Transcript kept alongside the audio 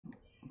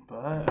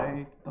but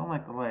I don't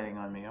like the lighting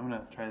on me. I'm going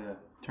to try to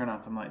turn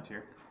on some lights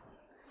here.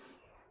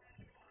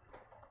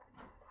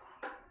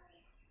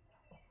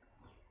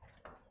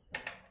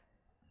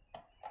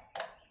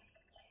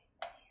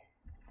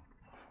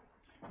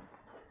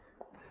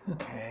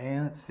 Okay,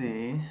 let's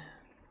see.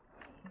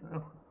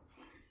 Oh.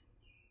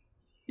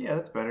 Yeah,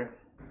 that's better.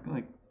 It's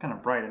kind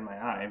of bright in my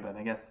eye, but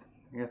I guess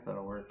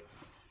that'll work.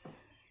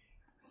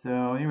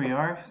 So here we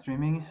are,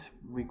 streaming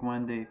week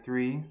 1, day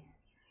 3.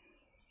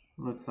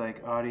 Looks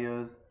like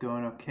audio's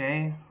going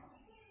okay.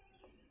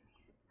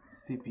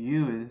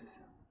 CPU is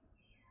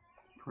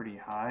pretty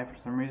high for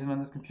some reason on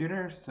this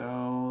computer,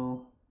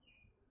 so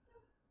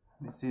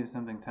let me see if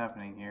something's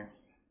happening here.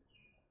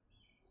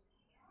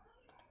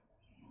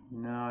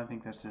 No, I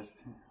think that's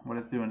just what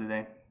it's doing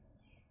today.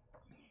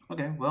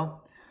 Okay,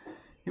 well,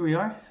 here we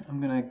are. I'm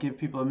going to give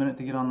people a minute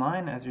to get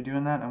online. As you're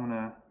doing that, I'm going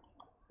to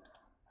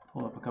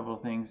pull up a couple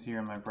of things here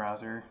in my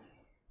browser.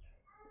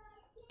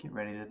 Get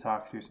ready to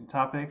talk through some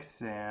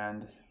topics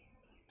and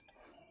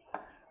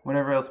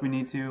whatever else we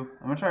need to.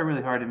 I'm going to try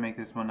really hard to make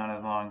this one not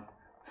as long,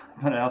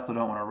 but I also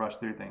don't want to rush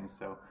through things,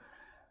 so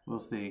we'll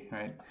see,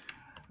 right?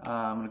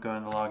 I'm going to go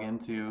ahead and log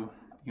into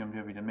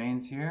UMW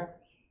domains here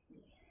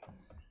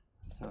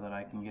so that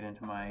I can get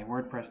into my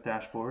WordPress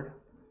dashboard.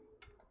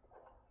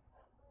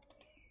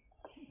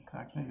 In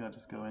fact, maybe I'll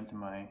just go ahead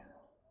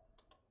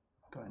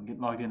and get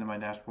logged into my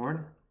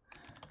dashboard.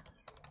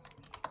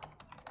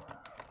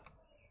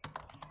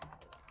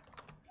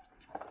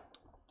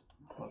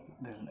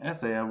 There's an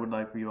essay I would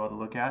like for you all to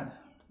look at,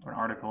 or an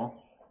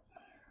article.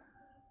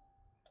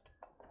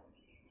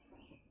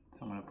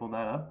 So I'm going to pull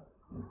that up.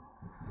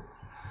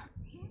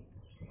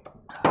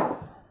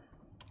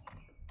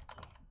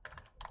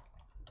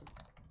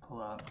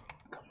 Pull out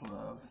a couple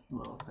of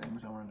little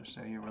things I wanted to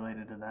show you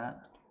related to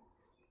that.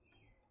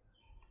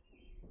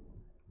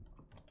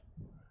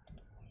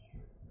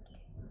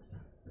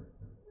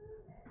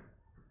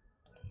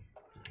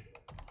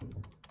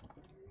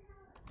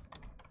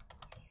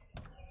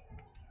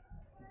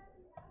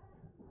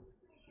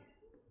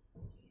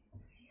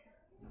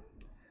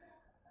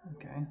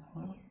 Okay,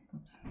 well,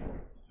 oops,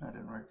 that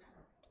didn't work.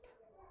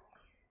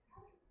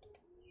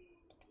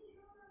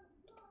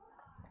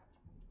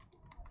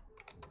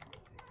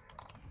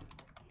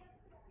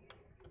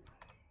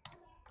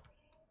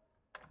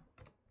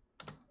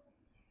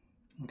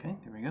 Okay,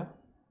 there we go.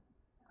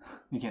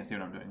 You can't see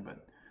what I'm doing,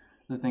 but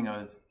the thing I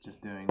was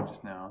just doing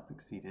just now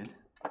succeeded.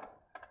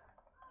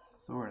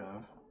 Sort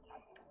of.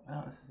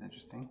 Oh, this is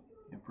interesting.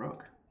 It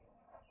broke.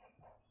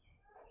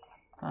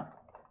 Huh.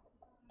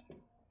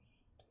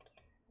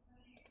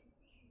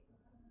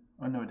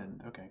 Oh, no, it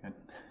didn't. Okay,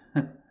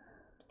 good.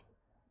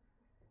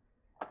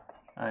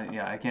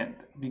 Yeah,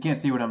 you can't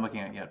see what I'm looking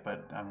at yet,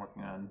 but I'm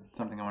working on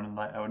something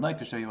I would like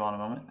to show you all in a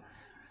moment.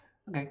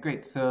 Okay,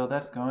 great. So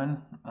that's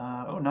going.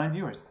 Oh, 9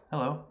 viewers.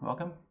 Hello,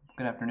 welcome.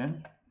 Good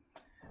afternoon.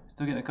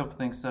 Still getting a couple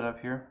things set up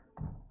here.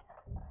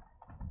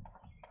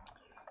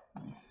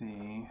 Let me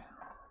see.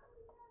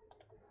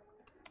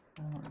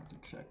 I wanted to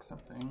check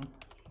something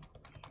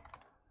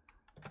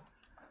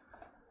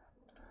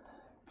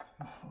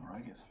before I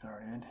get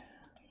started.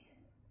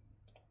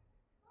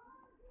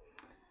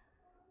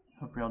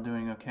 Hope you're all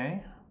doing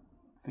okay.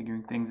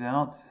 Figuring things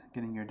out,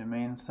 getting your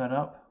domain set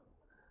up.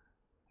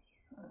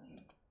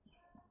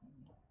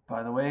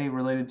 By the way,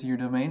 related to your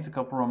domains, a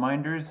couple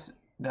reminders.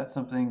 That's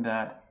something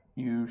that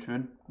you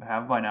should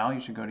have by now. You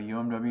should go to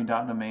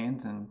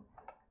umw.domains and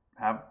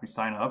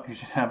sign up. You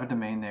should have a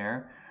domain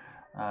there.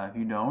 If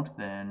you don't,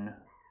 then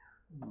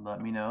let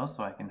me know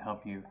so I can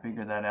help you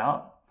figure that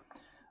out.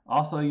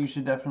 Also, you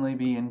should definitely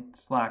be in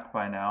Slack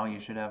by now. You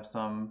should have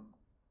some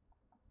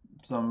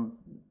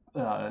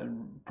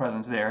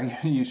presence there.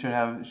 You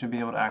should be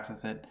able to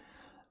access it.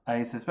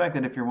 I suspect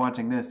that if you're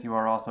watching this, you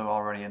are also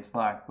already in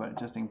Slack, but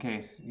just in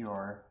case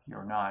you're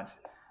not,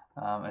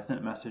 I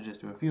sent messages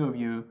to a few of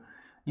you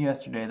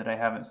yesterday that I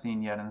haven't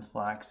seen yet in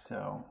Slack,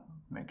 so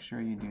make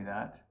sure you do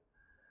that.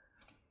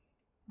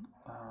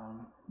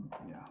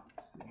 Yeah,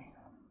 let's see.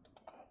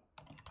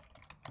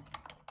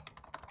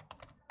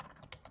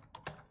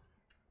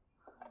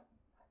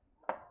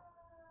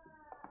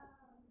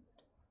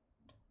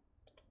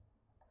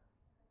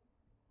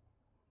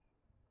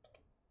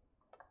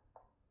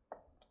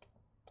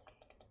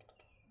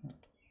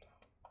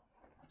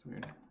 That's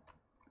weird.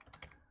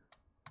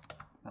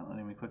 It's not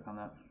letting me click on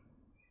that.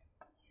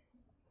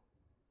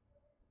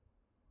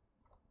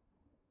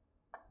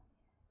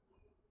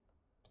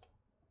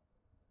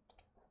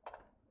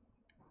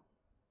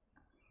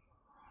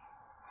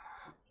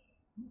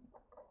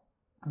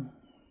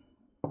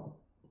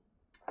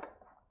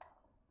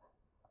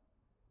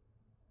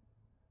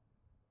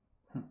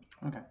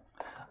 Okay.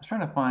 I was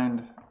trying to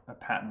find a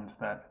patent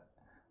that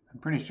I'm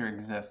pretty sure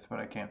exists, but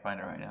I can't find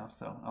it right now,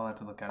 so I'll have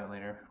to look at it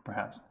later,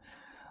 perhaps.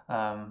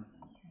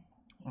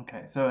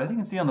 Okay, so as you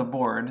can see on the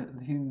board,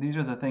 these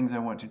are the things I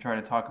want to try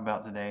to talk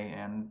about today,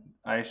 and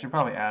I should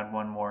probably add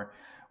one more,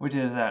 which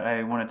is that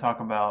I want to talk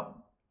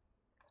about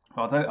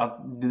Well, I'll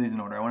do these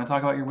in order. I want to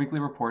talk about your weekly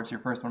reports. Your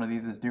first one of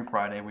these is due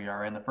Friday. We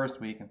are in the first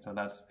week, and so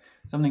that's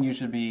something you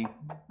should be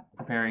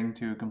preparing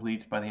to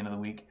complete by the end of the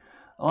week.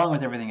 Along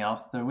with everything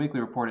else, the weekly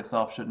report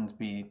itself shouldn't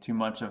be too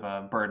much of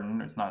a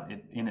burden.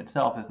 It in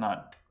itself is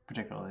not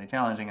particularly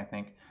challenging, I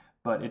think,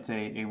 but it's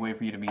a way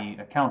for you to be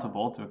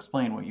accountable to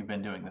explain what you've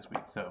been doing this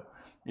week. So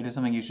it is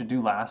something you should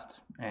do last,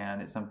 and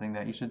it's something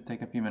that you should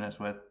take a few minutes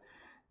with.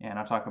 And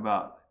I'll talk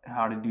about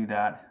how to do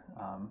that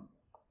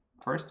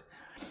first.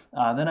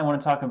 Then I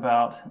want to talk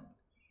about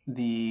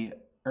the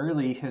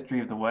early history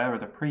of the web, or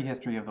the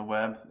prehistory of the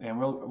web, and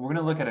we're going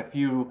to look at a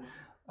few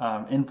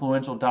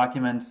influential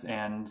documents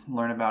and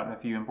learn about a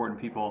few important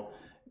people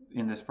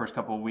in this first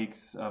couple of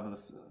weeks of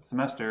the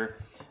semester.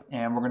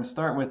 And we're going to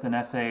start with an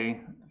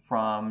essay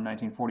from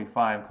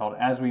 1945 called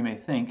 "As We May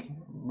Think,"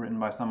 written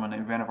by someone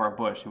named Vannevar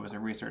Bush, who was a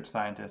research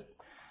scientist.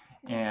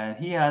 And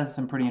he has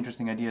some pretty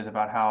interesting ideas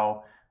about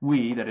how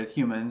we, that is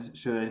humans,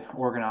 should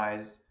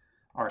organize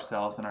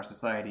ourselves and our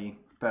society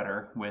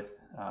better with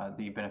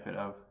the benefit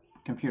of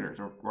computers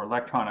or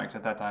electronics.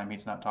 At that time,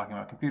 he's not talking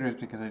about computers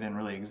because they didn't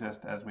really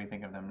exist as we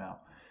think of them now.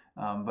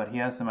 But he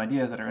has some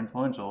ideas that are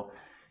influential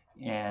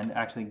and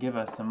actually give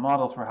us some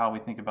models for how we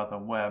think about the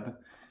web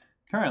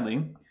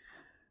currently.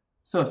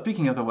 So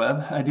speaking of the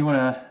web, I do want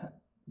to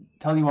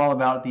tell you all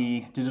about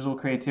the digital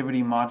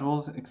creativity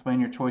modules, explain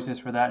your choices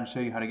for that, and show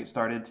you how to get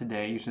started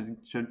today. You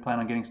should plan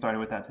on getting started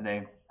with that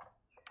today.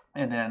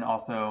 And then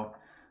also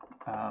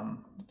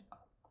some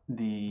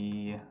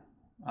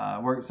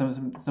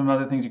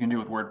other things you can do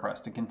with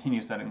WordPress to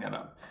continue setting that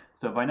up.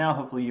 So by now,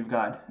 hopefully you've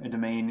got a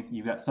domain,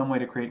 you've got some way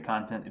to create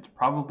content. It's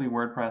probably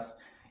WordPress.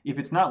 If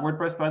it's not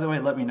WordPress, by the way,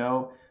 let me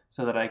know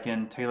so that I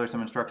can tailor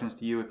some instructions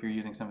to you if you're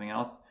using something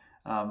else.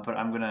 But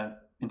I'm going to,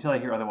 until I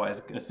hear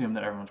otherwise, assume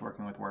that everyone's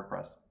working with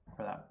WordPress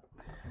for that.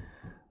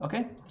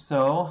 Okay,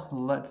 so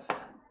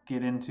let's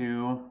get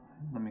into,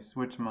 let me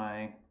switch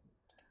my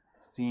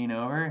scene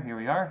over, here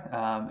we are,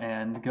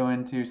 and go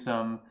into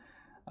some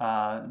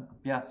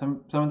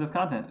of this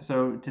content.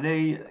 So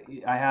today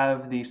I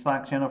have the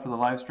Slack channel for the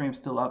live stream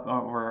still up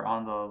over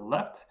on the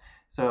left.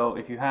 So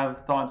if you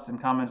have thoughts and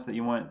comments that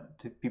you want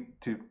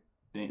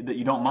that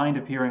you don't mind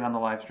appearing on the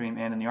live stream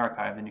and in the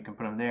archive, then you can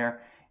put them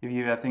there. If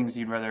you have things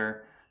you'd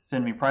rather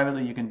send me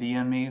privately, you can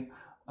DM me,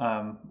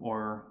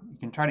 or you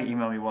can try to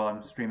email me while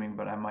I'm streaming,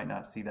 but I might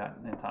not see that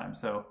in time.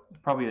 So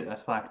probably a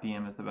Slack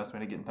DM is the best way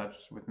to get in touch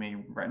with me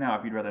right now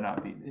if you'd rather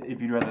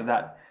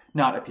that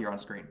not appear on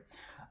screen.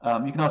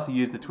 You can also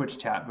use the Twitch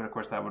chat, but of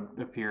course that would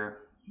appear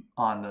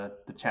on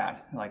the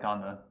chat, like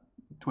on the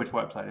Twitch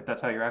website, if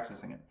that's how you're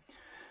accessing it.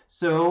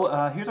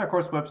 So here's our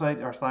course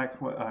website, our Slack,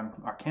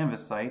 our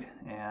Canvas site,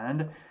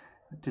 and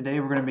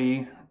today we're going to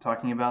be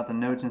talking about the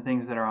notes and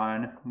things that are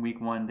on week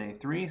 1, day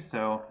 3.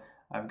 So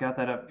I've got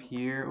that up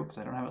here. Oops,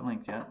 I don't have it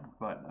linked yet,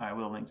 but I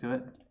will link to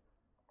it.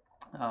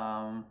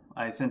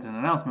 I sent an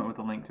announcement with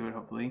a link to it,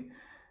 hopefully.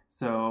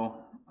 So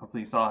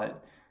hopefully you saw it.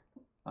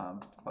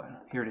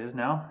 But here it is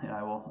now, and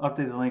I will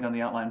update the link on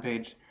the outline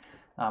page.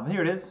 But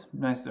here it is,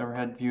 nice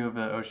overhead view of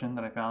the ocean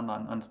that I found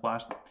on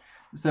Unsplash.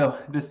 So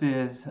this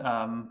is,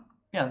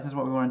 this is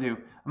what we want to do.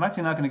 I'm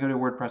actually not going to go to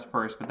WordPress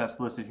first, but that's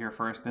listed here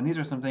first. And these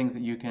are some things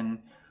that you can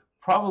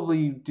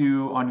probably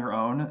do on your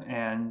own.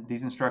 And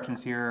these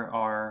instructions here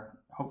are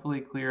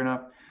hopefully clear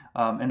enough.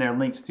 And there are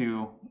links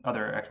to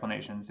other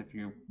explanations if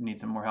you need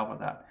some more help with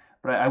that.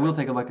 But I will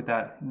take a look at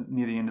that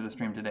near the end of the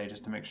stream today,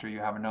 just to make sure you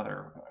have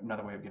another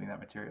way of getting that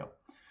material.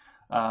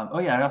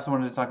 I also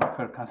wanted to talk about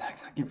code of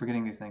contact. I keep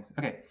forgetting these things.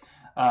 Okay,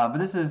 but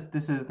this is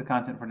the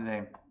content for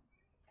today.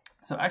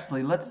 So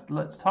actually,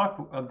 let's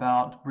talk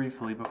about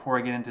briefly before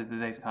I get into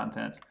today's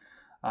content.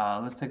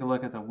 Let's take a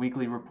look at the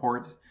weekly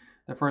reports.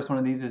 The first one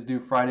of these is due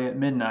Friday at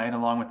midnight,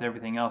 along with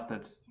everything else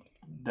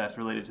that's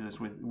related to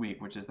this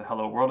week, which is the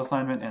Hello World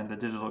assignment and the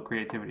digital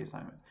creativity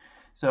assignment.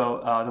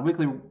 So the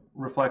weekly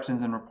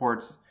reflections and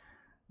reports,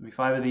 there'll be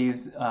 5 of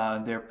these.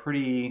 They're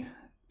pretty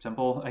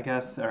simple, I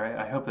guess, or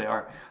I hope they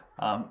are.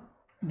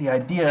 The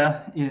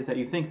idea is that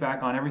you think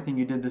back on everything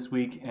you did this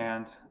week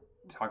and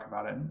talk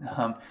about it.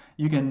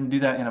 You can do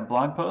that in a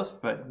blog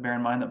post, but bear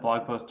in mind that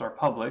blog posts are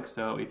public.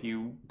 So if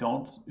you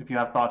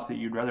have thoughts that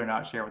you'd rather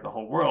not share with the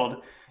whole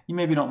world, you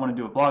maybe don't want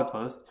to do a blog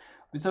post.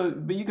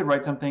 But you could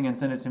write something and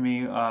send it to me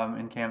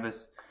in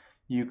Canvas.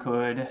 You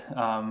could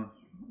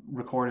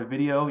record a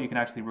video. You can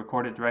actually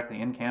record it directly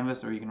in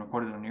Canvas, or you can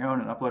record it on your own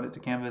and upload it to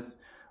Canvas,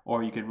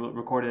 or you could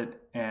record it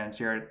and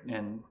share it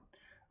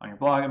on your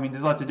blog. I mean,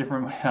 there's lots of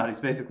different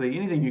modalities, basically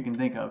anything you can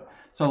think of,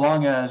 so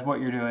long as what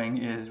you're doing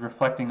is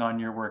reflecting on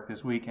your work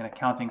this week and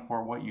accounting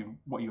for what you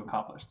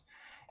accomplished.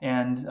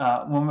 And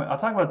I'll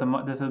talk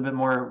about this a bit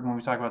more when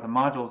we talk about the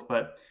modules,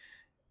 but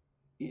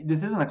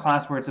this isn't a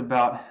class where it's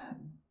about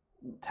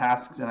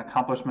tasks and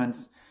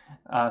accomplishments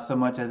so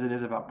much as it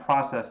is about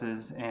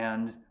processes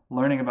and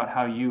learning about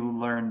how you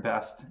learn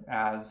best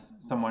as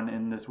someone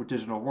in this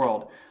digital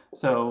world.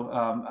 So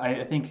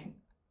I think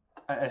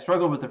I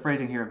struggled with the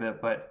phrasing here a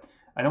bit, but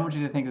I don't want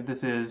you to think that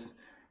this is,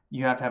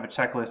 you have to have a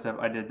checklist of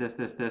I did this,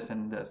 this, this,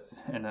 and this,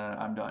 and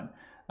I'm done.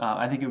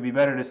 I think it would be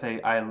better to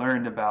say I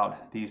learned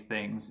about these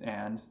things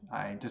and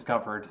I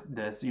discovered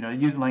this.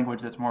 Use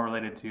language that's more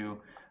related to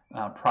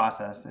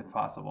process if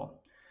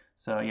possible.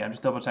 So yeah, I'm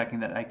just double checking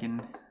that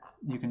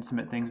you can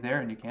submit things there,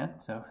 and you can.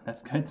 So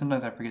that's good.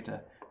 Sometimes I forget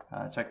to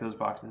check those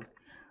boxes.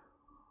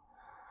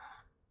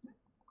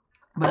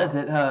 But that's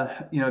it.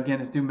 Again,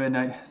 it's due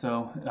midnight,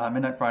 so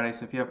midnight Friday.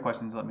 So if you have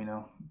questions, let me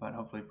know. But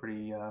hopefully,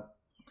 pretty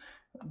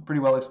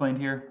well explained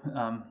here.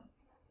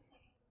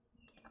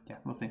 Yeah,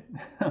 we'll see.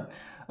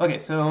 Okay,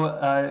 so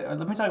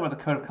let me talk about the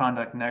code of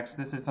conduct next.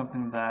 This is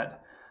something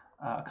that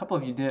a couple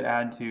of you did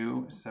add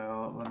to.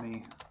 So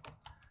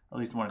at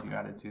least one of you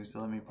added to.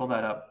 So let me pull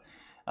that up.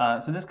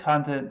 So this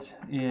content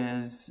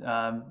is,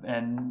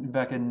 and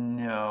Becca,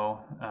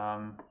 no,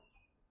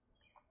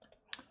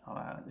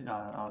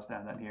 I'll just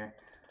add that here.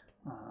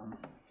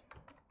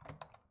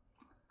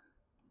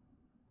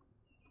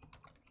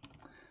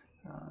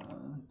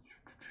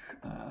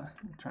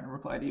 Trying to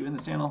reply to you in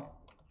the channel.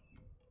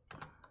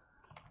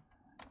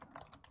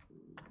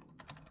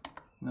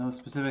 No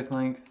specific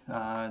length,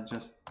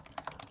 just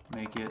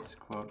make it,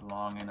 quote,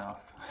 long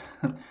enough.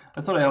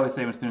 That's what I always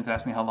say when students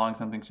ask me how long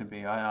something should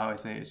be. I always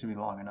say it should be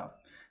long enough,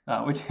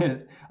 which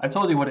is, I've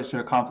told you what it should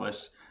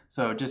accomplish,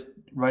 so just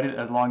write it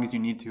as long as you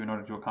need to in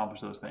order to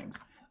accomplish those things.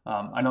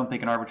 I don't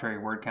think an arbitrary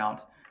word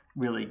count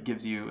really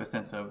gives you a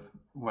sense of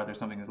whether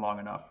something is long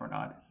enough or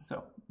not.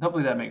 So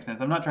hopefully that makes sense.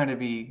 I'm not trying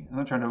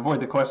to avoid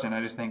the question.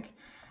 I just think,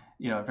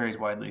 it varies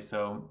widely.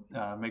 So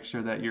make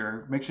sure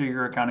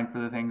you're accounting for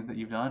the things that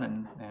you've done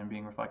and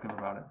being reflective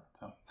about it.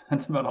 So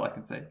that's about all I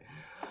can say.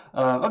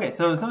 Okay,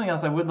 so something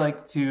else I would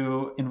like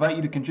to invite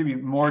you to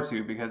contribute more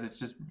to, because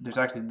there's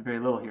actually very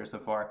little here so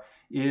far,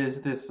 is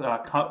this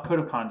code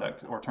of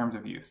conduct or terms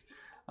of use.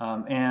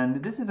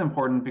 And this is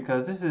important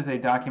because this is a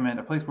document,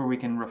 a place where we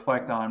can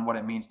reflect on what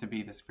it means to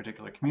be this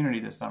particular community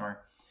this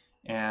summer.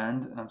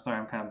 And I'm sorry,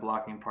 I'm kind of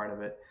blocking part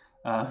of it,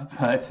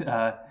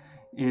 but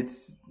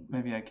it's,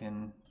 maybe I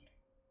can,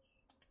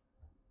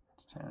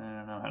 I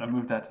don't know how to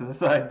move that to the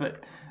side,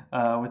 but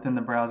within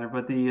the browser.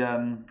 But maybe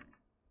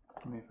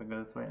if I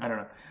go this way, I don't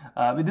know.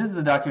 But this is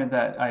a document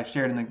that I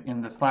shared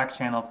in the Slack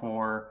channel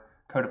for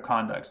code of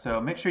conduct. So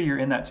make sure you're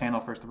in that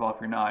channel first of all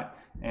if you're not.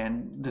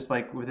 And just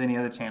like with any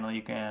other channel,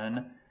 you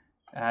can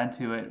add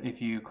to it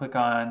if you click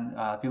on,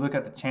 if you look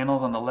at the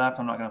channels on the left,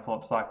 I'm not going to pull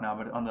up Slack now,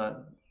 but on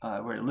the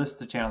where it lists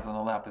the channels on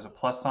the left, there's a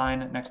plus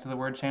sign next to the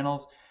word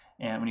channels.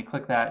 And when you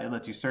click that, it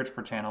lets you search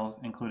for channels,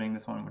 including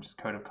this one, which is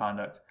code of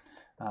conduct.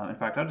 In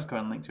fact, I'll just go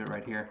ahead and link to it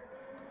right here.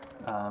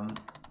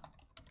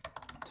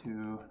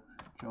 To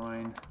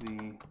join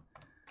the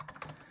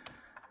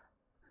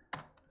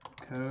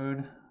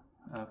code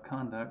of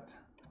conduct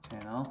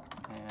channel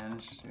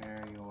and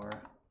share your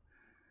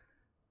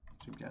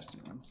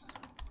suggestions.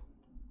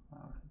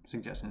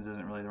 Suggestions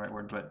isn't really the right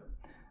word, but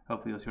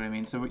hopefully you'll see what I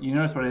mean. So you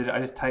notice what I did, I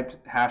just typed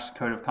hash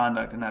code of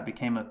conduct and that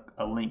became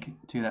a link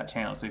to that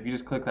channel. So if you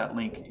just click that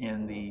link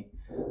in the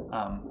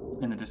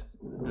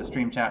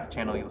stream chat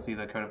channel, you'll see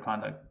the code of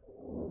conduct.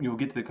 You'll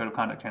get to the code of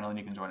conduct channel and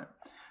you can join it.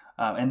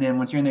 And then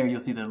once you're in there, you'll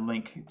see the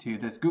link to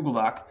this Google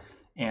Doc.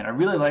 And I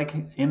really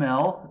like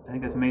ML, I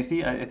think that's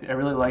Macy, I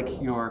really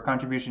like your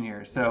contribution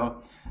here.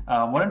 So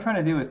what I'm trying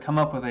to do is come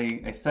up with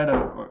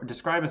or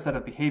describe a set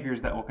of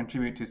behaviors that will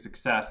contribute to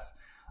success,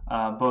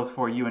 both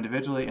for you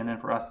individually and then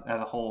for us as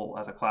a whole,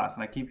 as a class.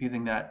 And I keep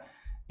using that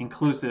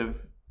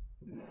inclusive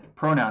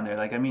pronoun there.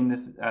 Like, I mean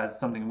this as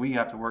something we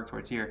have to work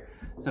towards here.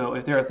 So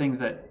if there are things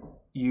that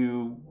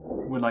you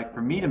would like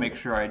for me to make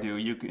sure I do,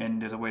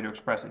 and there's a way to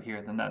express it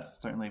here, then that's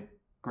certainly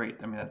great.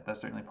 I mean, that's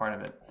certainly part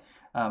of it.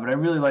 But I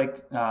really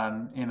liked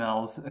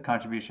ML's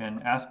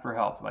contribution. Ask for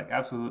help. Like,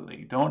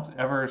 absolutely. Don't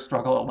ever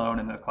struggle alone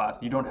in this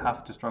class. You don't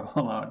have to struggle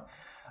alone.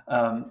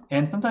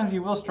 And sometimes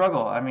you will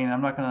struggle. I mean,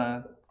 I'm not going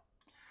to...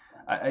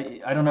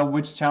 I don't know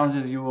which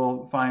challenges you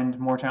will find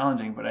more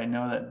challenging, but I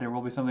know that there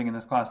will be something in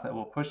this class that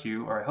will push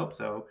you, or I hope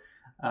so.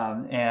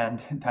 And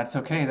that's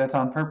okay. That's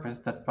on purpose.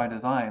 That's by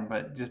design.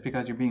 But just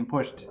because you're being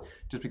pushed,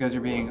 just because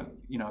you're being,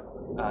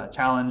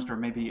 challenged, or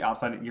maybe you're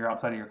outside of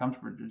your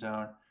comfort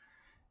zone,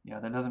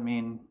 that doesn't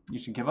mean you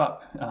should give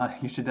up.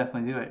 You should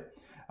definitely do it.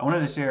 I wanted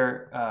to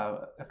share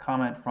a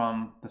comment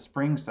from the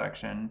spring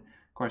section.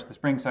 Of course, the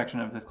spring section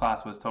of this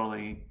class was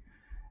totally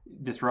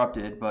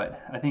disrupted,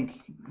 but I think,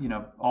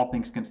 all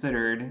things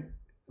considered,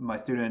 my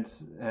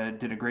students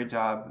did a great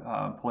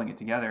job pulling it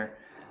together.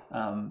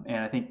 And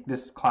I think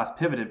this class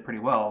pivoted pretty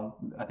well,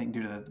 I think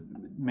due to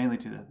mainly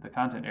to the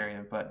content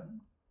area. But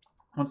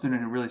one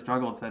student who really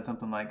struggled said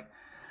something like,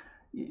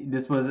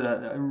 this was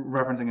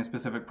referencing a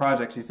specific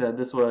project. She said,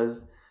 this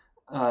was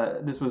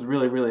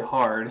really, really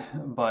hard,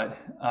 but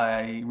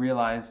I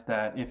realized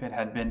that if it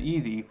had been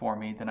easy for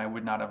me, then I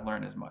would not have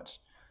learned as much.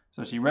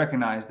 So she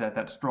recognized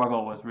that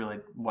struggle was really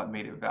what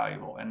made it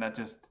valuable. And that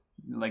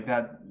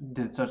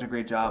did such a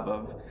great job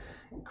of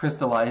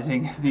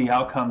crystallizing the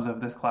outcomes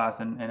of this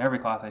class and every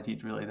class I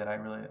teach, really, that I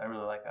really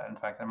like that. In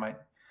fact, I might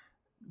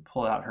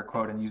pull out her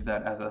quote and use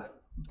that as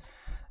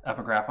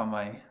epigraph on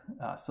my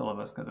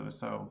syllabus because it was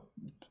so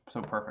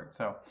perfect.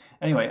 So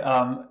anyway,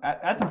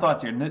 add some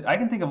thoughts here. I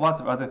can think of lots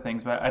of other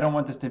things, but I don't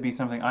want this to be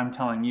something I'm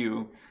telling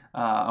you.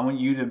 I want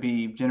you to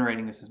be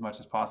generating this as much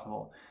as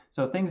possible.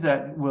 So things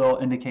that will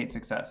indicate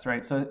success,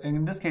 right? So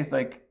in this case,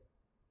 like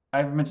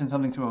I've mentioned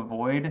something to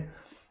avoid.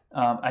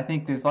 I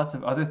think there's lots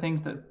of other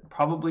things that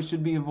probably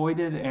should be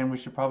avoided, and we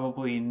should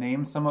probably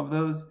name some of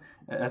those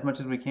as much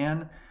as we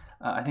can.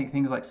 I think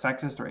things like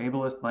sexist or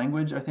ableist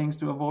language are things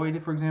to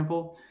avoid, for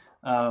example.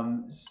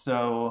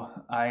 So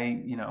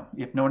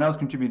if no one else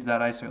contributes to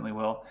that, I certainly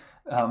will.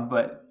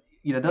 But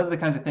those are the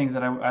kinds of things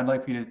that I'd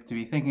like for you to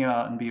be thinking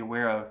about and be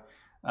aware of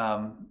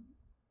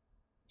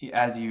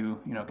as you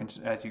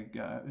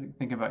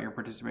think about your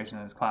participation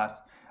in this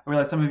class. I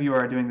realize some of you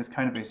are doing this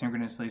kind of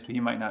asynchronously, so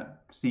you might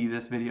not see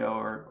this video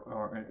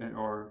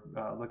or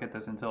look at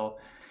this until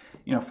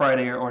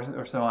Friday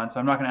or so on. So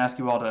I'm not going to ask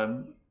you all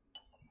to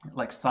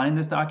like sign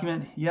this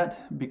document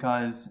yet,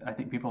 because I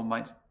think people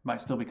might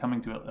still be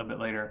coming to it a bit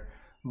later.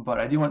 But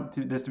I do want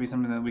this to be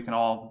something that we can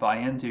all buy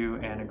into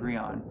and agree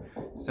on.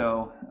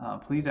 So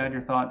please add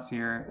your thoughts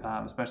here,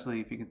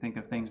 especially if you can think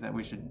of things that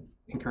we should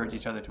encourage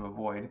each other to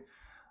avoid.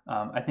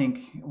 I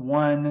think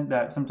one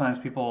that sometimes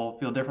people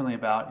feel differently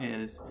about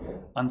is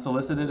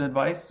unsolicited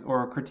advice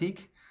or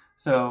critique.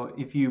 So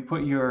if you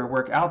put your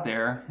work out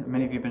there,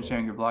 many of you have been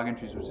sharing your blog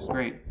entries, which is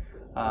great,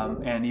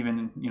 and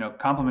even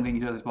complimenting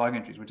each other's blog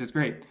entries, which is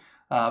great.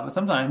 But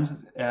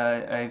sometimes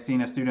I've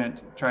seen a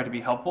student try to be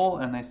helpful,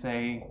 and they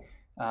say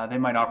they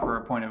might offer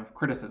a point of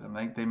criticism.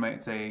 They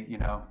might say,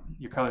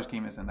 your color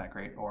scheme isn't that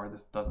great, or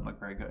this doesn't look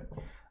very good.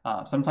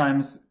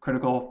 Sometimes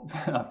critical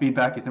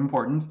feedback is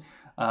important.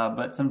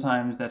 But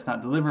sometimes that's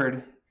not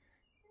delivered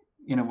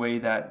in a way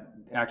that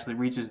actually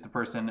reaches the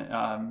person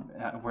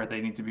where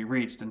they need to be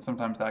reached, and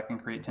sometimes that can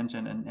create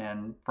tension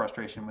and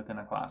frustration within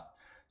a class.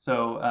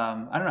 So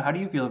I don't know, how do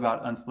you feel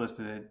about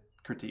unsolicited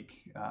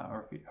critique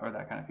or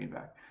that kind of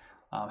feedback?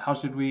 How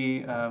should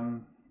we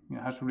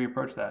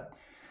approach that?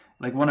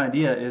 Like, one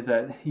idea is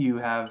that you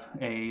have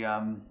a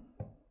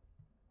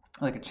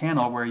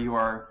channel where you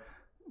are,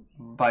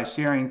 by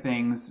sharing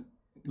things,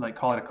 like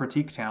call it a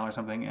critique channel or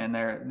something, and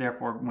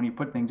therefore when you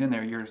put things in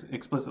there, you're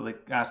explicitly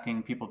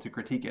asking people to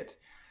critique it.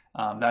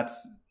 That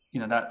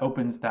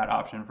opens that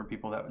option for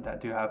people that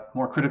do have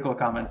more critical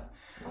comments.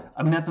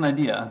 I mean, that's an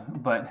idea,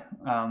 but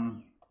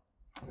tell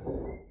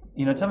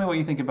me what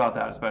you think about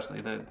that,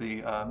 especially the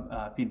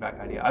feedback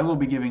idea. I will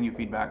be giving you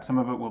feedback. Some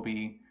of it will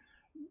be,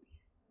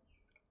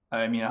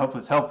 I hope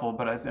it's helpful,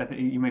 but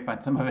you may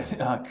find some of it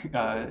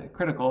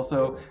critical.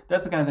 So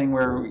that's the kind of thing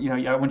where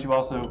I want you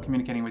also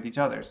communicating with each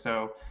other.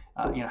 So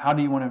how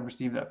do you want to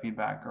receive that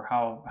feedback, or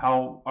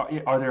how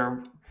are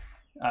there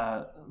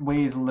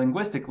ways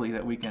linguistically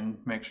that we can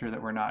make sure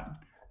that we're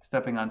not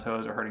stepping on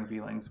toes or hurting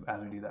feelings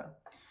as we do that?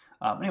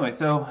 Anyway,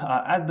 so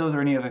add those or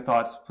any other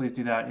thoughts. Please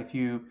do that. If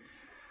you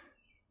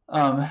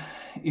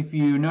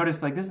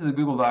notice, like, this is a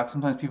Google Doc,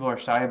 sometimes people are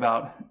shy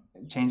about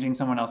changing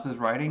someone else's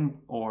writing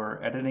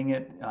or editing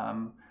it,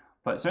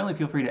 but certainly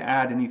feel free to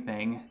add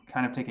anything.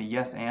 Kind of take a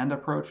yes and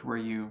approach, where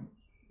you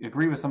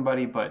agree with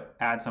somebody but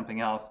add something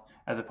else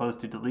as opposed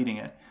to deleting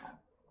it.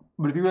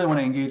 But if you really want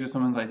to engage with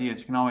someone's ideas,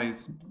 you can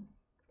always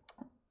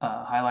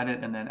highlight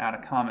it and then add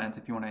a comment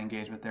if you want to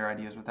engage with their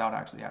ideas without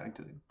actually adding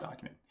to the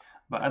document.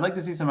 But I'd like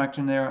to see some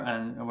action there,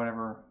 and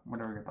whatever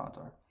your thoughts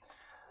are.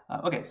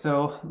 Okay,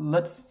 so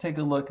let's take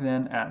a look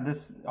then at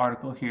this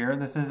article here.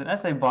 This is an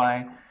essay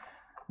by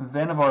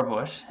Vannevar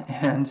Bush,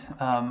 and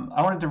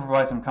I wanted to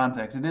provide some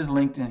context. It is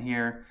linked in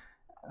here.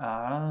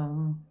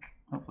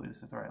 Hopefully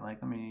this is the right link.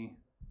 Let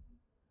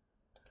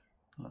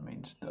me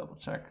just double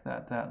check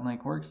that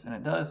link works, and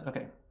it does.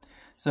 Okay,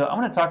 so I'm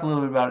going to talk a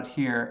little bit about it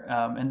here,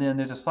 and then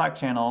there's a Slack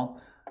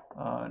channel.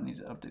 I need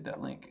to update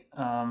that link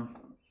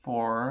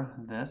for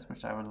this,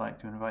 which I would like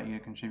to invite you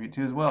to contribute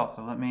to as well.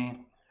 So let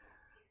me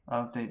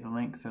update the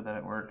link so that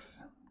it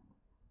works.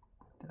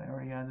 Did I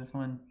already add this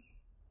one?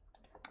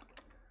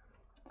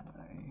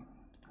 I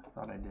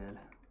thought I did,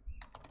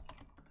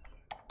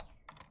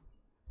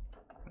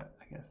 but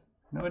I guess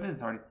no, it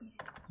is already.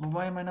 Well,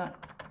 why am I not?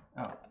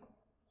 Oh,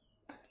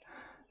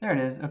 there it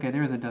is. Okay,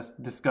 there is a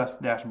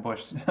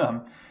discuss-bush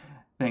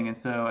thing, and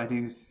so I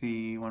do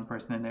see one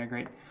person in there.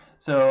 Great.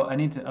 So I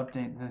need to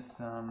update this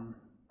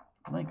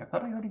link. I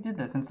thought I already did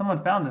this, and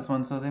someone found this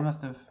one, so they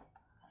must have.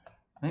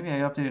 Maybe I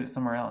updated it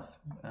somewhere else.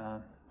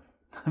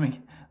 Let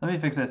me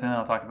fix this, and then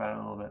I'll talk about it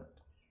a little bit.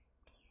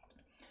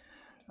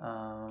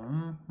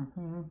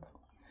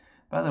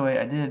 By the way,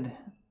 I did.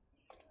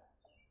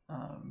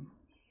 I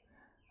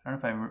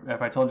don't know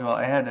if I told you all,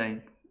 I had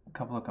a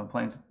couple of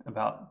complaints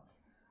about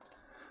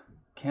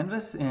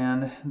Canvas,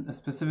 and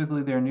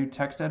specifically their new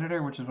text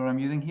editor, which is what I'm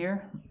using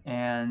here.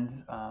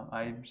 And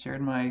I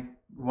shared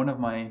one of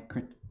my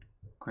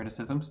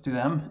criticisms to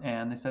them,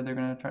 and they said they're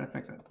going to try to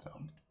fix it. So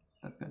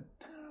that's good.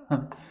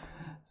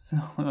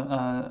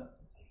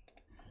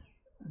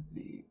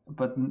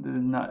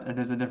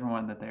 There's a different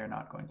one that they are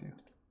not going to.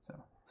 So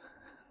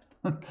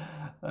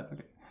that's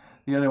okay.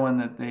 the other one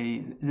that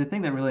the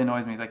thing that really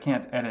annoys me is I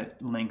can't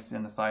edit links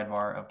in the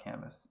sidebar of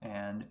Canvas,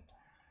 and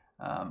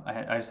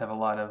I just have a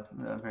lot of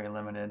very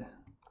limited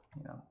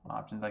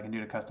options I can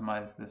do to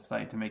customize this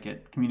site to make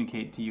it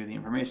communicate to you the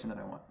information that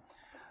I want.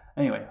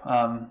 Anyway,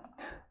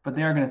 but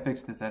they are going to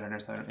fix this editor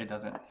so it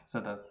doesn't,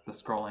 so the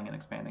scrolling and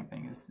expanding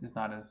thing is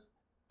not as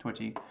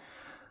twitchy,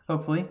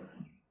 hopefully.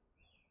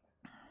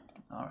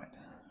 All right,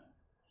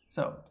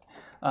 so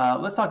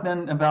let's talk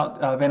then about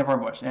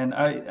Vannevar Bush, and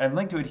I've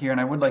linked to it here, and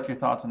I would like your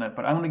thoughts on it,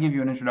 but I want to give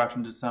you an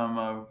introduction to some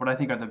of what I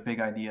think are the big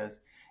ideas.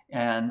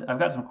 And I've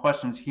got some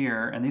questions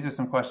here, and these are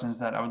some questions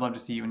that I would love to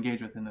see you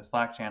engage with in the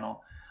Slack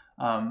channel.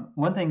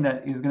 One thing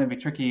that is going to be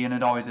tricky, and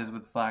it always is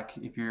with Slack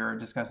if you're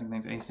discussing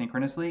things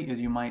asynchronously, is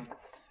you might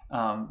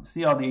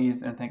see all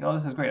these and think, oh,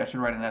 this is great, I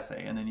should write an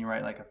essay, and then you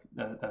write like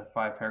a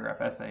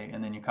 5-paragraph essay,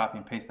 and then you copy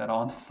and paste that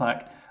all into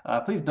Slack.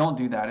 Please don't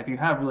do that. If you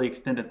have really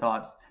extended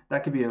thoughts,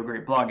 that could be a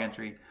great blog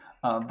entry.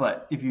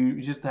 But if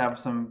you just have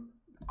some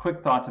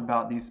quick thoughts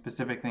about these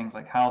specific things,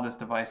 like how this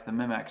device, the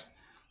Memex,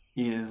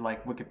 is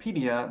like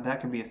Wikipedia,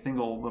 that could be a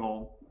single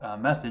little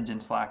message in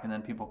Slack, and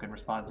then people could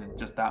respond to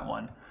just that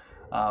one.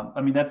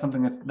 I mean, that's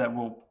something that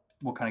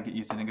we'll kind of get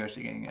used to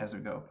negotiating as we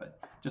go, but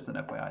just an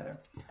FYI there.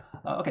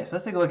 Okay, so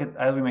let's take a look at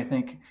As We May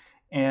Think.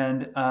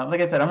 And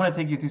like I said, I'm going to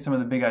take you through some of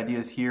the big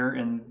ideas here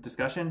in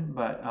discussion,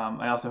 but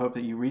I also hope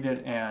that you read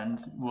it and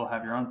will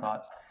have your own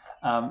thoughts.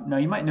 Now,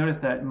 you might notice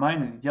that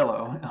mine is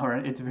yellow, or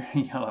it's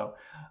very yellow.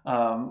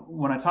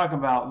 When I talk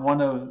about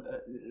one of,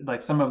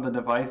 like some of the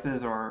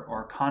devices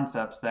or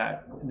concepts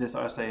that this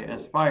essay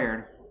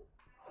inspired,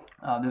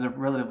 there's a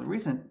relatively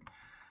recent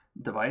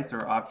device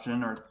or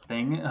option or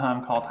thing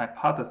called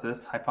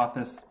Hypothesis.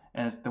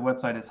 And the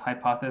website is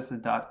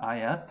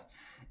hypothesis.is,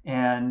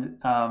 and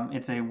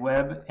it's a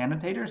web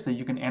annotator, so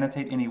you can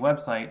annotate any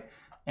website,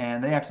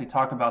 and they actually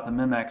talk about the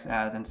Memex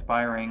as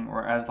inspiring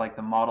or as like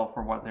the model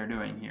for what they're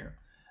doing here.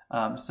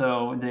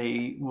 So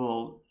they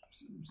will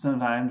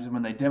sometimes,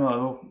 when they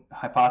demo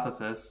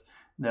Hypothesis,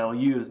 they'll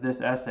use this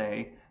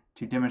essay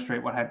to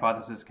demonstrate what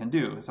Hypothesis can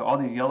do. So all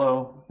these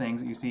yellow things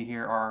that you see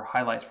here are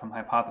highlights from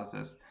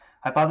Hypothesis.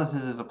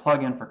 Hypothesis is a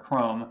plugin for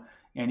Chrome,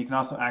 and you can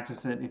also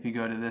access it if you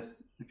go to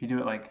this, if you do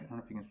it like, I don't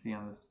know if you can see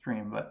on the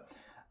stream, but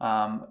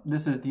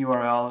this is the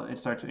URL. It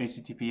starts with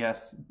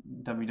HTTPS,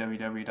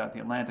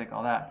 www.theatlantic,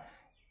 all that.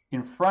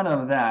 In front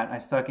of that, I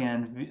stuck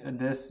in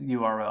this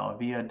URL,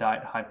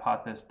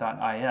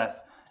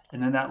 via.hypothesis.is,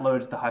 and then that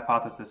loads the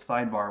Hypothesis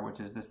sidebar, which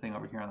is this thing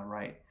over here on the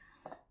right.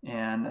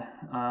 And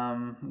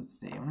let's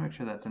see, I'm gonna make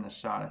sure that's in the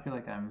shot. I feel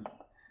like I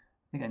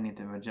think I need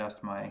to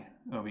adjust my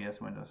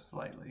OBS window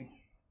slightly,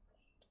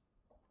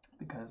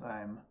 because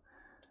I'm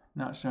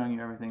not showing you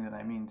everything that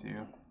I mean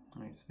to.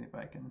 Let me see if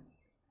I can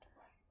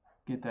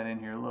get that in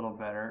here a little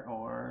better,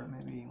 or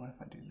maybe, what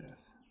if I do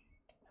this?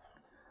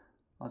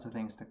 Lots of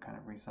things to kind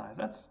of resize.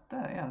 Yeah,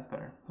 that's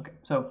better. Okay,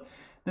 so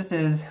this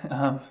is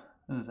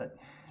it.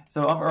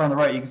 So over on the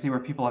right, you can see where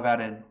people have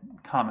added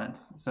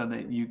comments, so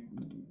that you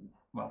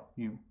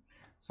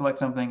select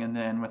something, and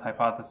then with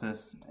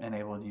Hypothesis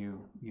enabled,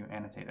 you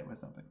annotate it with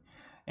something.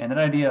 And that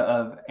idea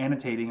of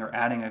annotating or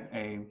adding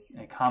a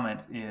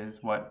comment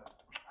is what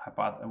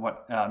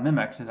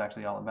Memex is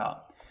actually all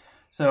about.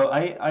 So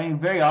I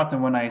very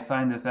often, when I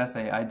assign this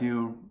essay, I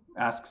do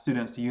ask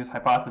students to use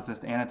Hypothesis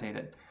to annotate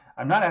it.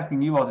 I'm not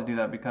asking you all to do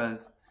that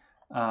because,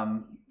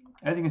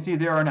 as you can see,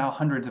 there are now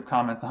hundreds of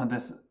comments on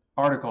this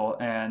article,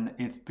 and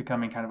it's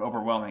becoming kind of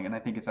overwhelming, and I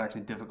think it's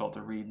actually difficult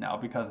to read now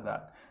because of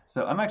that.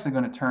 So I'm actually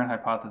going to turn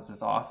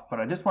Hypothesis off, but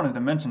I just wanted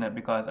to mention it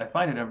because I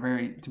find it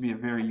to be a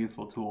very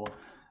useful tool,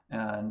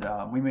 and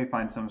we may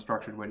find some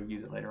structured way to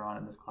use it later on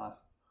in this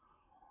class.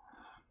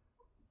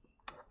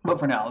 But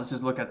for now, let's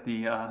just look at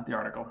the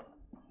article.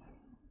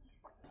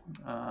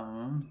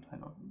 I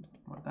don't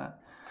want that.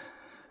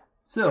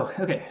 So,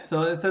 okay, so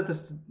let's set the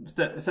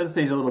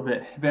stage a little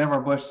bit.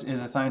 Vannevar Bush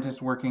is a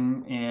scientist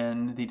working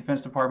in the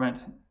Defense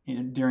Department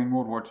during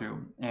World War II.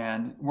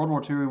 And World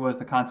War II was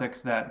the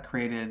context that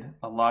created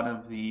a lot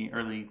of the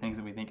early things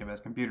that we think of as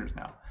computers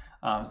now.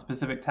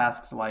 Specific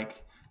tasks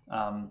like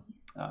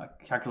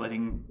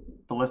calculating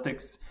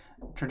ballistics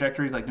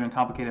trajectories, like doing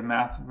complicated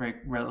math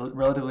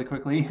relatively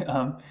quickly.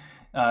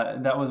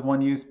 That was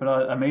one use,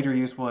 but a major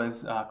use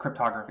was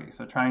cryptography.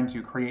 So trying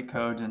to create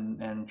codes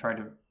and try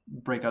to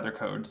break other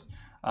codes,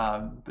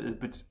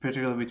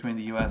 particularly between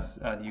the US,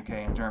 the UK,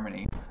 and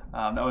Germany.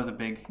 That was a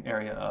big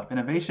area of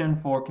innovation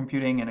for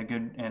computing and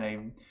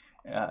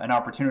an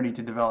opportunity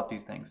to develop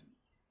these things.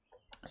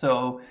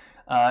 So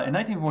in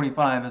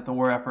 1945, as the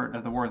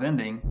war is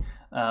ending,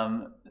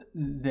 Vannevar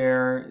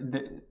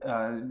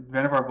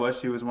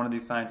Bush, who was one of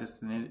these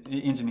scientists and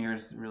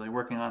engineers really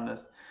working on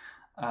this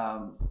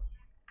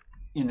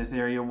in this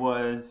area,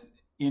 was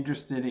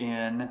interested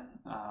in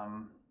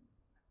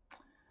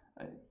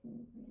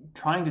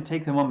trying to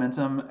take the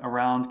momentum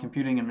around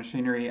computing and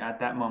machinery at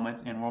that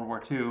moment in World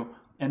War II,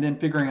 and then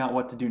figuring out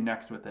what to do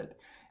next with it.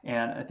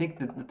 And I think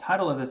that the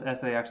title of this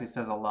essay actually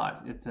says a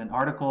lot. It's an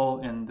article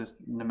in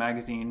the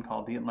magazine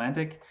called The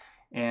Atlantic,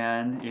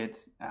 and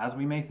it's as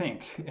we may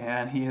think.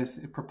 And he is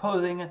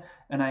proposing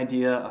an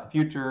idea, a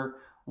future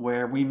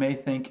where we may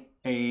think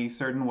a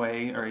certain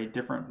way or a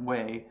different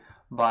way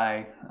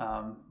by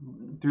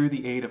through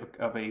the aid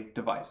of a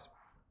device.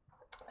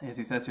 As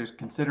he says here,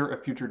 consider a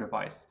future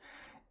device.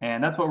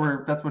 And that's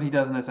what he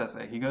does in this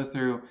essay. He goes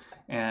through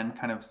and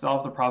kind of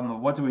solves the problem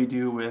of what do we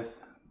do with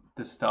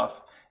this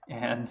stuff,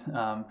 and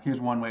here's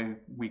one way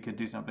we could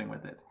do something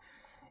with it.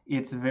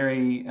 It's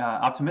very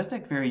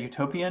optimistic, very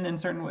utopian in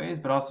certain ways,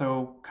 but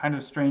also kind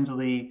of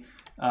strangely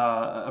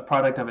a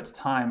product of its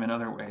time in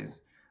other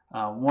ways.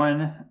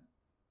 One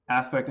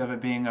aspect of it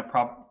being a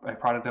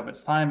product of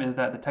its time is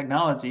that the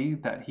technology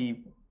that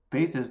he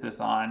bases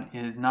this on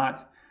is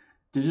not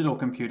digital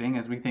computing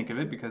as we think of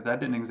it, because that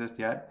didn't exist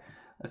yet.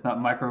 It's not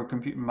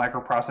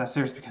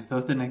microprocessors, because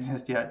those didn't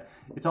exist yet.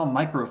 It's all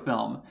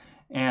microfilm.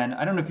 And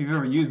I don't know if you've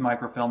ever used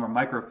microfilm or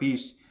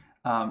microfiche.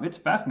 It's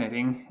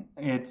fascinating.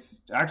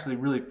 It's actually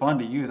really fun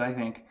to use, I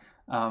think.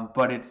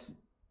 But it's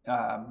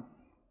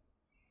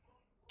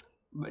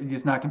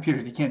not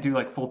computers. You can't do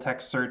like full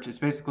text search. It's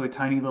basically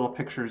tiny little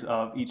pictures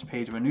of each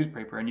page of a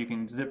newspaper, and you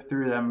can zip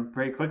through them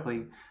very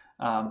quickly.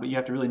 But you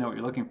have to really know what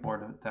you're looking for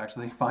to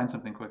actually find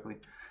something quickly.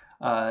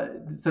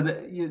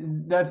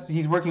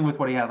 He's working with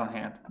what he has on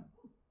hand.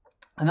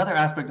 Another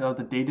aspect of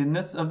the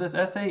datedness of this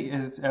essay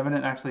is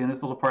evident actually in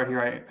this little part here.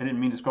 I didn't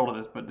mean to scroll to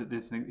this, but it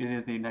is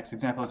the next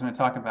example I was going to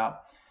talk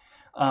about.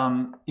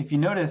 If you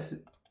notice,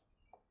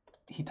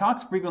 he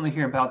talks frequently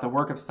here about the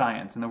work of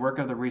science and the work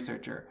of the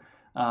researcher.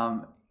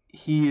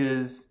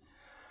 He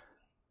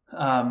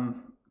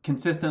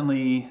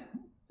consistently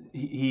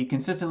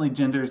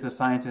genders the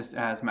scientist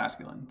as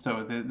masculine.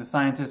 So the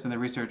scientist and the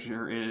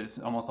researcher is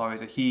almost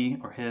always a he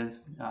or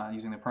his,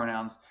 using the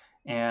pronouns.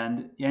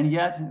 And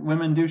yet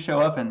women do show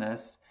up in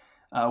this.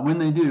 When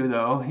they do,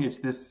 though,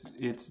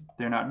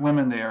 they're not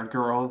women, they are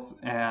girls.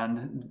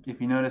 And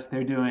if you notice,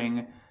 they're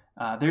doing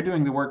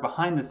the work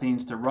behind the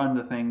scenes to run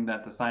the thing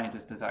that the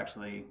scientist is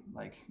actually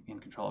like in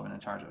control of and in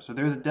charge of. So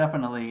there's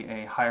definitely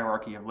a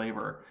hierarchy of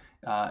labor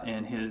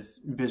in his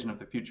vision of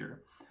the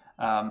future.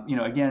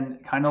 Again,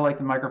 kind of like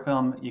the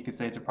microfilm, you could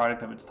say it's a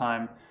product of its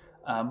time,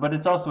 but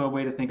it's also a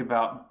way to think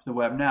about the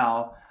web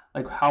now.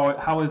 Like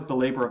how is the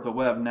labor of the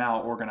web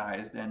now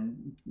organized,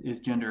 and is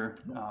gender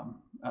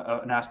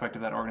an aspect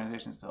of that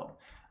organization still?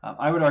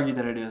 I would argue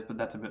that it is, but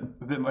that's a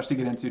bit much to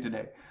get into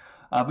today.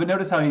 But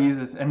notice how he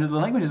uses, and the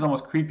language is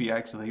almost creepy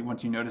actually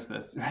once you notice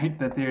this, right?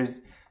 That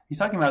he's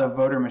talking about a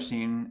voter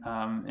machine,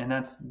 and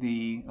that's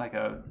like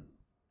a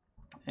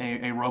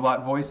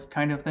robot voice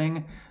kind of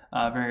thing,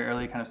 very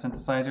early kind of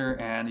synthesizer.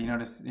 And you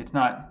notice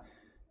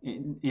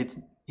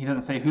he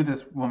doesn't say who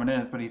this woman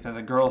is, but he says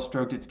a girl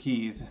stroked its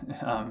keys.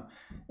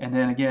 And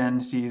then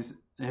again,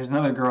 there's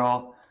another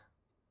girl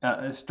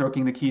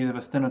stroking the keys of a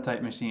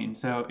stenotype machine.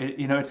 So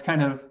it's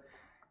kind of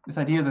this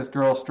idea of this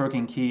girl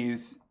stroking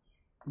keys.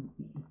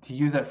 To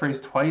use that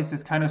phrase twice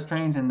is kind of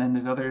strange. And then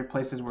there's other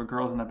places where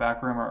girls in the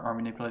back room are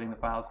manipulating the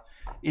files.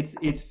 It's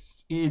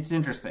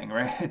interesting,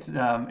 right? It's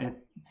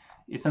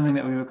something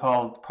that we would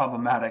call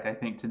problematic, I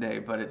think, today,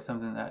 but it's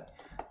something that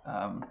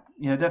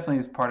definitely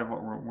is part of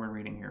what we're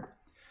reading here.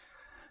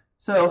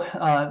 So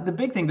the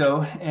big thing,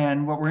 though,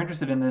 and what we're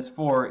interested in this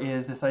for,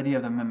 is this idea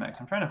of the mimics.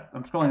 I'm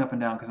scrolling up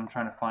and down because I'm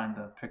trying to find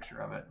the picture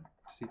of it.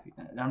 To see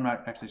I'm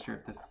not actually sure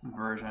if this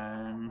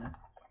version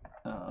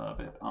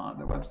of it on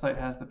the website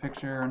has the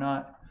picture or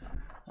not.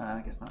 I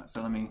guess not.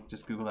 So let me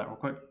just Google that real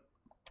quick,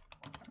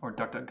 or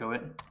DuckDuckGo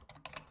it.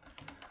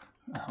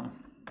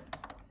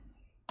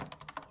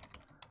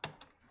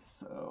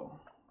 So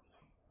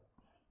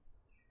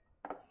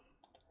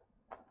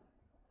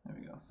there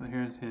we go. So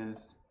here's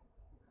his.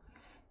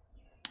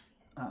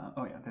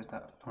 Oh yeah, there's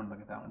that. I want to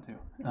look at that one too.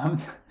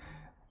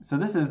 So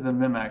this is the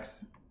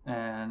Mimex,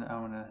 and I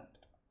want to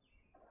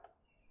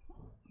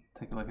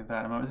take a look at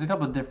that. There's a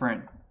couple of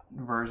different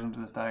versions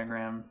of this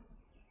diagram.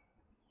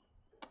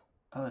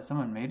 Oh,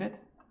 someone made it?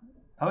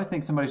 I always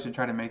think somebody should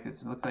try to make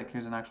this. It looks like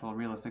here's an actual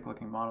realistic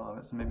looking model of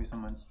it, so maybe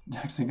someone's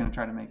actually going to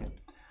try to make it.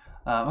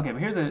 Okay,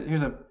 but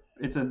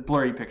it's a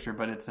blurry picture,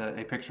 but it's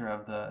a picture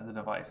of the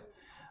device.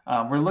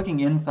 We're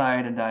looking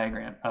inside a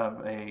diagram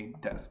of a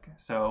desk.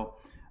 So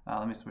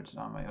let me switch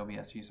on my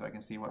OBS view so I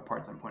can see what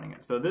parts I'm pointing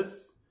at. So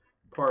this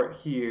part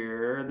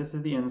here, this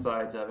is the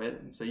insides of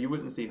it. So you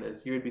wouldn't see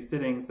this. You would be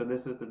sitting, so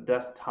this is the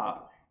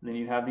desktop. And then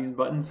you'd have these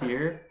buttons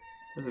here.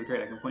 This is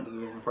great, I can point to the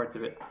different parts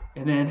of it.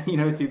 And then you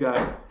notice you've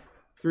got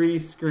 3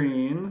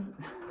 screens.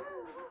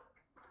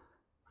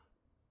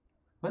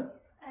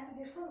 What?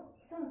 There's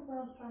something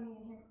smells funny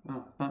in here.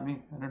 Oh, it's not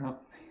me. I don't know.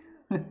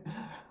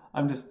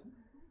 I'm just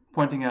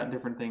pointing out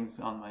different things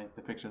on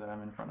the picture that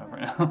I'm in front of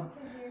right now.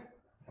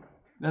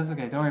 That's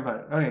okay. Don't worry about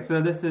it. Okay,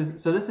 so this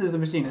is the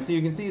machine. And so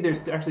you can see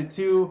there's actually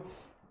 2.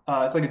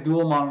 It's like a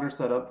dual monitor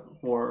setup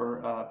for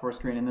a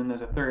screen, and then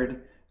there's a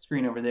third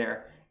screen over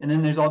there. And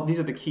then these are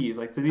the keys.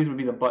 So these would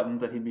be the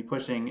buttons that he'd be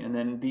pushing, and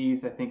then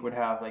these I think would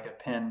have like a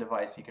pen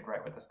device you could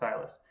write with a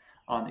stylus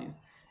on these.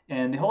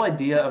 And the whole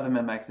idea of the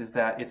Memex is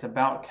that it's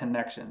about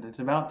connections. It's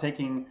about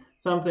taking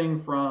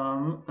something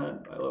from,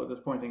 I love this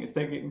pointing, it's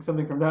taking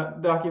something from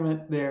that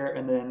document there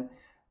and then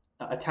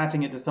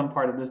attaching it to some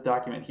part of this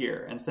document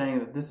here and saying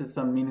that this is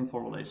some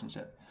meaningful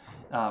relationship.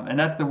 And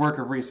that's the work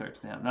of research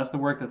to him. That's the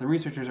work that the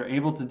researchers are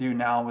able to do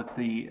now with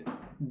the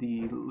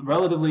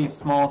relatively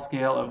small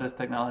scale of this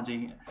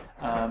technology.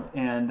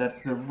 And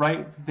that's the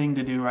right thing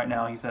to do right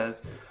now, he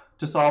says,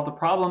 to solve the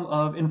problem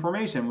of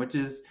information, which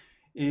is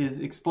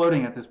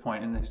exploding at this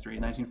point in the history,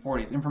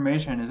 1940s.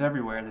 Information is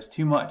everywhere. There's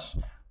too much.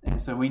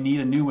 And so we need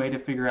a new way to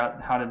figure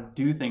out how to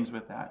do things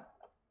with that.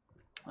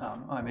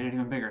 I made it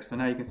even bigger. So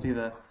now you can see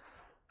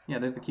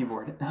there's the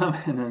keyboard,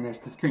 and then there's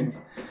the screens.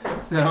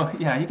 So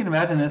yeah, you can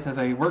imagine this as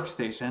a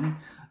workstation,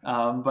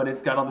 but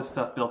it's got all this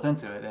stuff built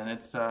into it, and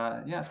it's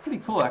it's pretty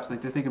cool actually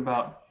to think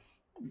about,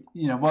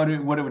 what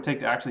it would take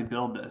to actually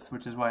build this,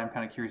 which is why I'm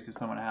kind of curious if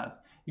someone has.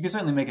 You can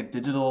certainly make a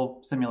digital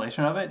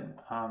simulation of it.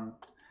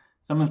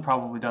 Someone's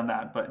probably done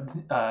that, but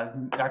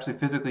actually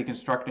physically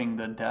constructing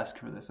the desk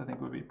for this, I think,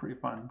 would be a pretty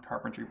fun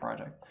carpentry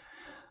project.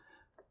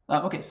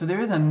 Okay, so there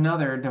is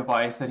another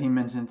device that he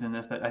mentions in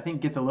this that I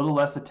think gets a little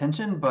less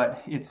attention,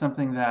 but it's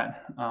something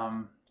that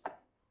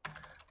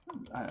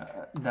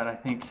that I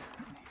think he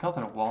calls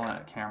it a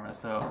walnut camera.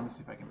 So let me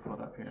see if I can pull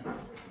it up here.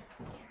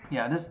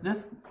 Yeah,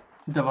 this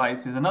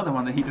device is another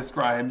one that he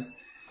describes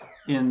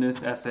in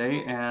this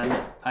essay, and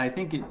I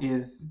think it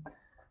is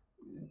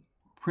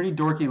pretty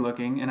dorky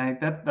looking, and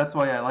that's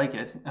why I like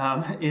it.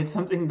 It's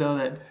something though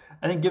that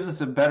I think gives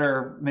us a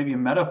better, maybe a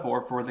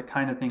metaphor for the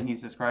kind of thing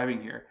he's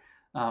describing here.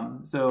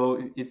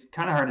 So it's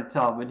kind of hard to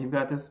tell, but you've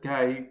got this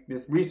guy,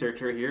 this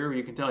researcher here.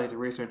 You can tell he's a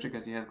researcher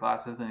because he has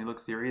glasses and he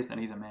looks serious, and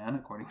he's a man,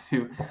 according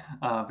to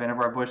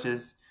Vannevar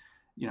Bush's,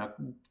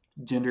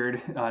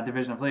 gendered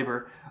division of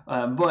labor.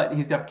 But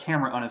he's got a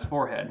camera on his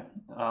forehead.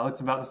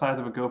 Looks about the size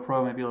of a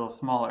GoPro, maybe a little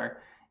smaller.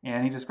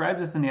 And he describes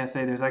this in the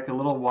essay. There's like a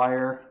little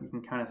wire. You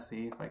can kind of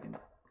see if I can.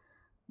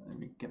 Let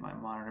me get my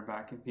monitor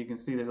back. If you can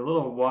see, there's a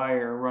little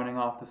wire running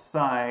off the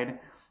side,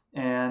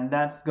 and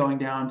that's going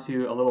down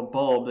to a little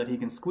bulb that he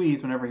can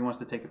squeeze whenever he wants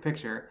to take a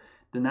picture.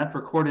 Then that's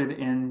recorded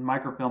in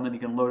microfilm that he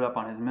can load up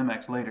on his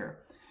Memex later.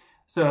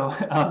 So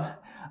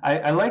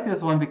I like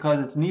this one because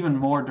it's an even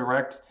more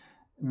direct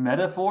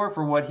metaphor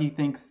for what he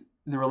thinks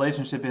the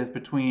relationship is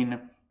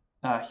between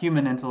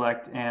human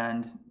intellect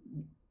and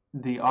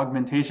the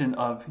augmentation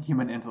of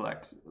human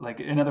intellect. Like,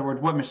 in other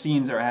words, what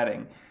machines are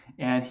adding.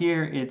 And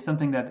here it's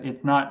something that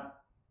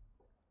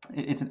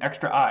it's an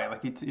extra eye.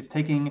 Like it's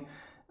taking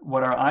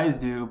what our eyes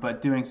do,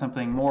 but doing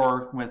something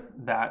more with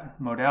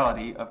that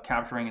modality of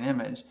capturing an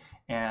image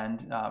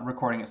and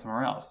recording it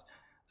somewhere else.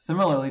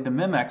 Similarly, the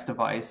Memex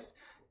device,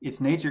 its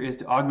nature is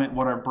to augment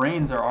what our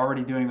brains are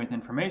already doing with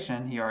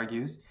information, he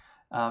argues,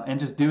 and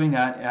just doing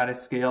that at a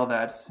scale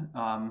that's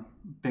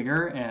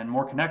bigger and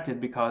more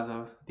connected because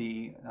of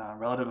the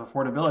relative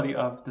affordability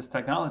of this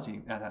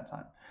technology at that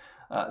time.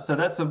 So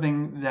that's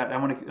something that I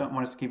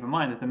want us to keep in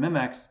mind, that the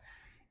Memex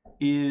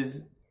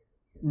is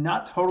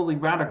not totally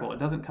radical. It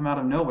doesn't come out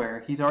of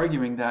nowhere. He's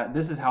arguing that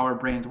this is how our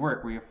brains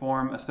work. We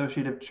form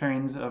associative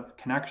chains of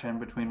connection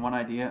between one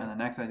idea and the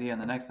next idea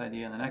and the next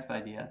idea and the next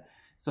idea.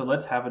 So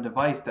let's have a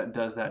device that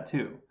does that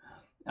too.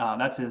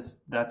 That's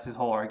his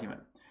whole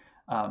argument.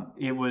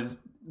 It was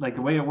like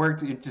the way it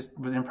worked, it just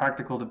was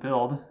impractical to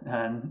build,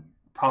 and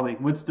probably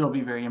would still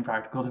be very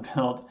impractical to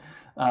build.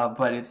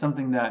 But it's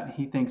something that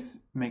he thinks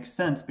makes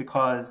sense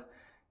because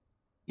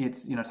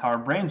it's how our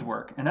brains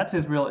work. And that's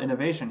his real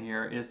innovation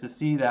here, is to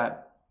see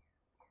that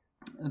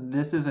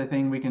this is a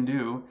thing we can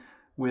do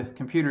with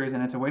computers,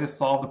 and it's a way to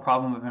solve the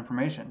problem of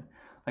information.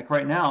 Like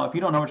right now, if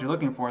you don't know what you're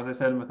looking for, as I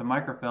said with the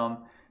microfilm,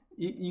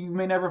 you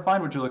may never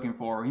find what you're looking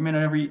for. You may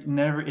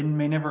it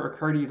may never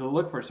occur to you to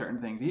look for certain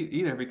things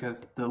either,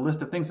 because the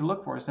list of things to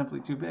look for is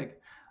simply too big.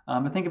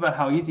 But think about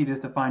how easy it is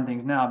to find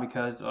things now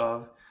because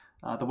of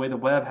the way the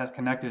web has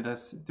connected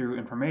us through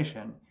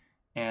information.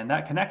 And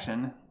that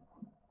connection,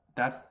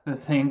 that's the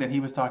thing that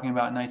he was talking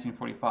about in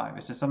 1945.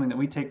 It's just something that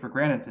we take for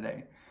granted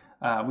today.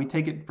 We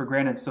take it for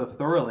granted so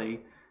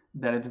thoroughly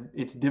that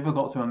it's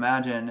difficult to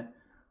imagine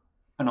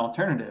an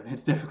alternative.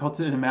 It's difficult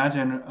to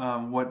imagine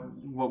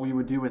what we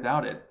would do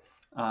without it.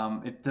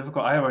 It's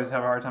difficult. I always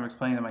have a hard time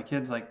explaining to my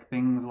kids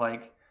things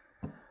like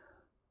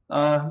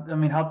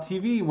how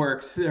TV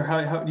works, or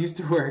how it used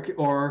to work,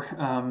 or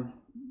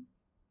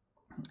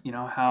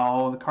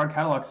how the card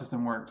catalog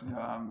system worked,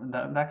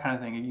 that kind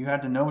of thing. You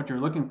had to know what you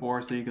were looking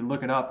for so you could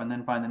look it up and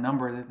then find the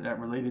number that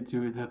related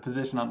to the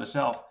position on the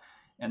shelf,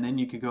 and then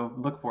you could go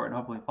look for it and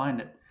hopefully find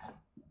it.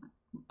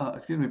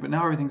 But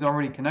now everything's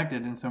already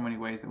connected in so many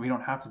ways that we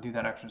don't have to do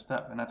that extra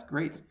step, and that's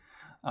great.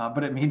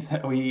 But it means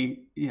that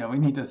we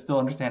need to still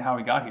understand how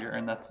we got here,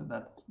 and that's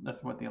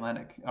what the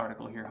Atlantic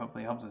article here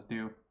hopefully helps us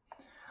do.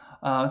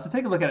 So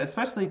take a look at it.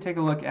 Especially take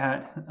a look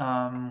at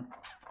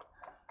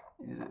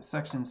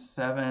section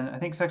 7. I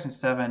think section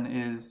 7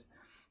 is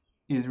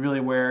really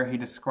where he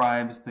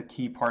describes the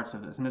key parts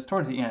of this, and it's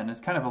towards the end.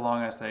 It's kind of a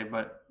long essay,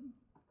 but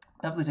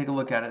definitely take a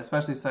look at it.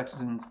 Especially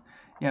sections,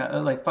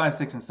 like 5,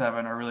 6, and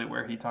 7 are really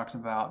where he talks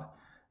about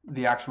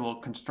the actual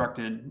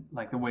constructed,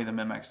 like the way the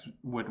Memex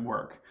would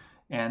work.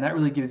 And that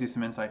really gives you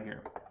some insight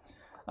here.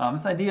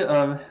 This idea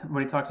of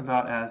what he talks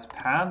about as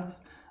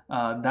paths,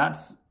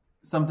 that's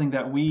something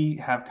that we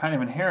have kind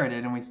of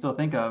inherited and we still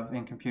think of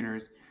in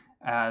computers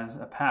as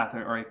a path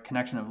or a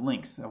connection of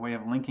links, a way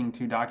of linking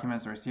two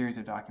documents or a series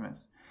of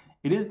documents.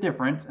 It is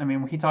different. I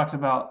mean, he talks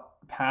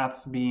about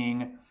paths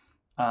being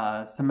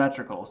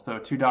symmetrical, so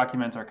two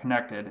documents are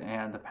connected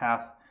and the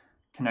path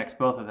connects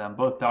both of them.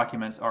 Both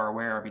documents are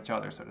aware of each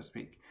other, so to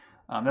speak.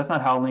 That's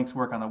not how links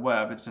work on the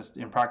web. It's just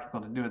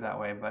impractical to do it that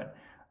way, but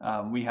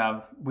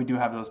we do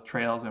have those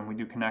trails and we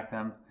do connect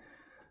them.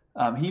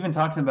 He even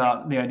talks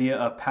about the idea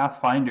of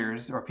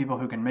pathfinders or people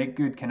who can make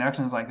good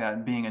connections like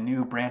that being a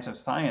new branch of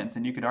science,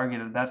 and you could argue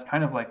that that's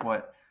kind of like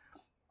what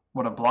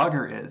a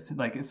blogger is,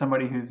 like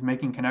somebody who's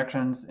making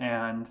connections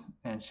and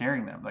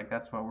sharing them. Like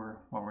that's what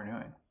we're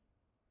doing.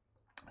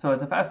 So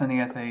it's a fascinating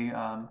essay,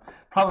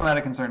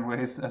 problematic in certain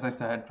ways, as I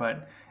said,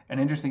 but an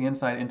interesting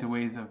insight into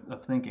ways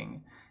of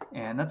thinking,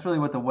 and that's really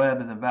what the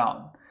web is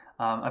about.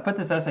 I put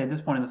this essay at this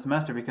point in the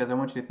semester because I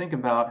want you to think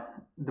about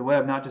the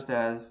web not just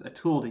as a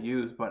tool to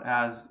use, but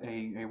as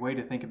a way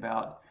to think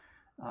about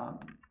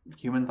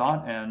human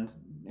thought and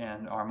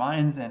our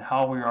minds and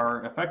how we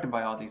are affected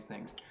by all these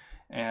things.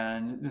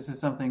 And this is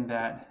something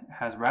that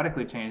has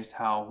radically changed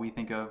how we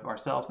think of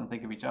ourselves and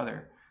think of each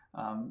other.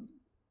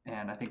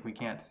 And I think we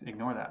can't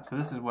ignore that. So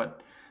this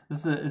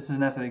is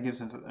an essay that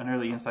gives us an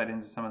early insight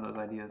into some of those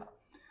ideas.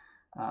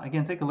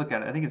 Again, take a look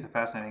at it. I think it's a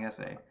fascinating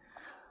essay.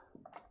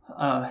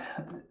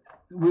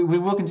 We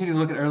will continue to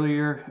look at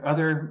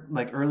other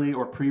early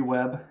or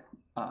pre-web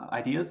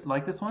ideas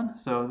like this one.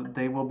 So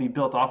they will be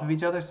built off of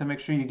each other. So make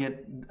sure you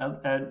get, at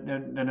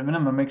a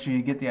minimum, make sure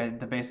you get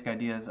the basic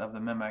ideas of the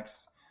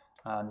Memex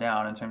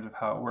down in terms of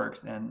how it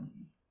works. And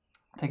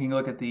taking a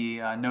look at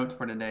the notes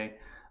for today,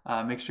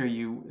 make sure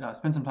you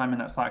spend some time in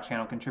that Slack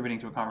channel contributing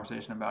to a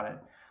conversation about it.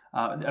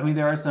 I mean,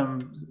 there are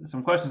some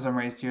questions I've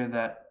raised here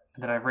that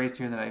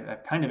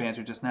I've kind of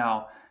answered just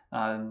now.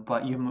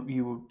 But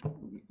you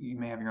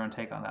may have your own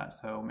take on that,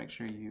 so make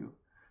sure you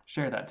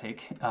share that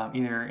take. You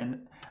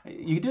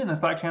can do it in the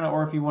Slack channel,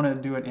 or if you want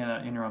to do it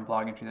in your own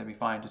blog entry, that'd be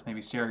fine. Just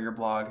maybe share your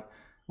blog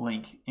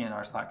link in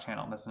our Slack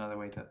channel. That's another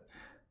way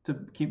to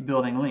keep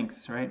building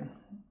links, right?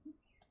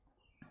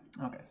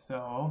 Okay,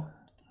 so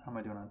how am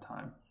I doing on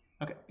time?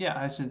 Okay,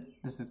 yeah,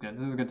 this is good.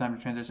 This is a good time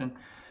to transition.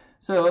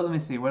 So let me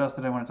see, what else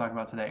did I want to talk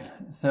about today?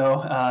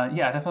 So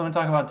yeah, I definitely want to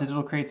talk about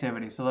digital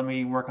creativity. So let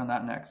me work on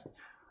that next.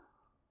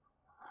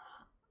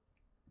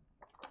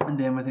 And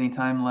then with any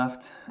time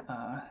left,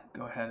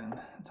 go ahead and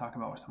talk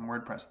about some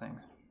WordPress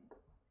things.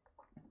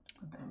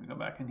 Okay, let me go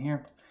back in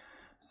here.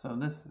 So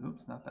this,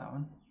 oops, not that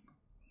one.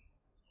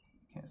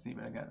 Can't see,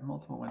 but I got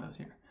multiple windows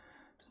here.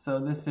 So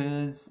this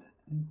is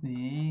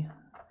I'm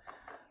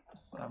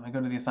gonna go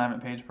to the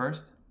assignment page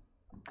first.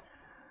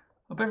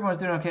 Hope everyone's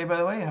doing okay, by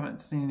the way. I haven't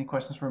seen any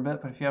questions for a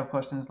bit, but if you have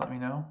questions, let me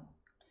know.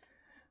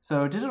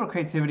 So digital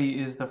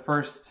creativity is the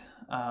first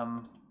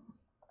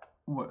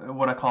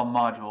what I call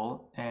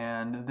module,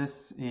 and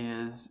this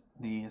is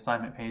the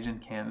assignment page in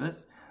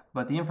Canvas,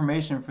 but the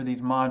information for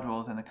these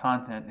modules and the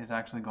content is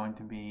actually going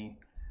to be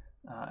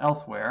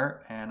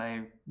elsewhere, and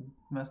I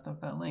messed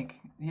up that link.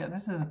 Yeah,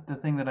 this is the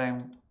thing that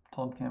I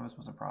told Canvas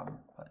was a problem,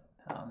 but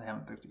they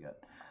haven't fixed it yet.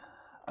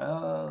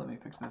 Let me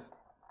fix this.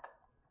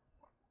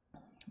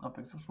 I'll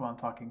fix this while I'm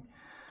talking.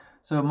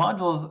 So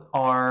modules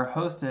are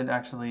hosted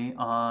actually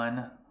on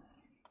a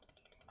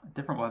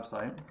different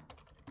website.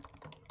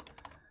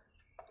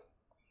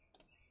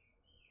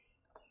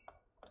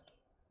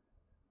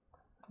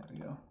 There we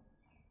go.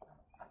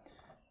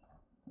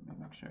 Let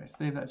me make sure I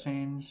save that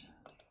change.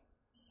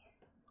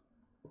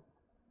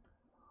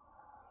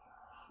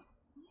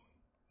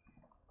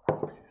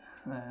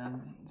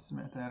 And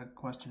Samantha had a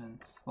question in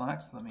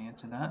Slack, so let me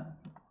answer that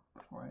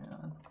before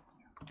I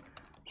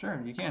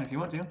Sure, you can if you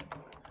want to.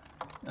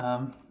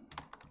 That's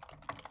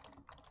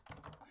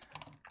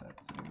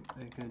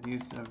a good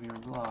use of your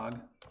blog.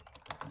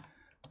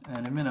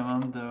 At a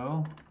minimum,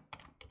 though,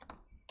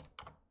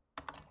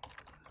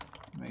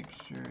 make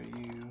sure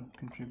you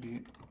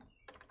contribute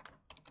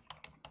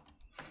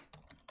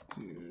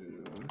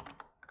to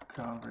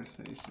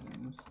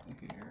conversations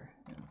here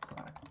in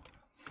Slack.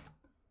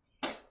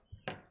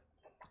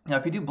 Now,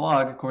 if you do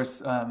blog, of course,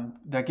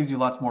 that gives you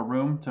lots more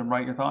room to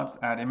write your thoughts,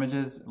 add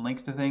images,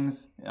 links to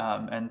things,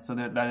 and so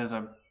that is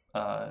a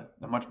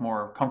much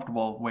more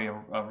comfortable way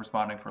of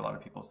responding for a lot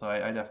of people. So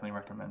I definitely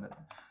recommend it.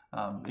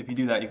 If you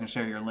do that, you can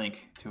share your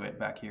link to it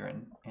back here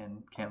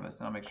in Canvas,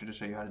 and I'll make sure to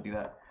show you how to do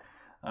that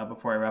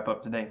before I wrap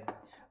up today.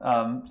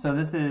 So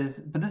this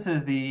is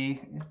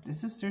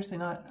this seriously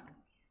not?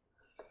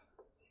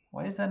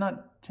 Why is that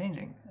not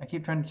changing? I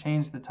keep trying to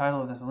change the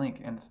title of this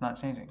link, and it's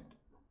not changing.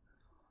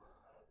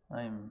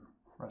 I'm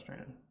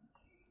frustrated.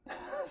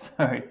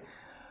 Sorry.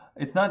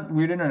 It's not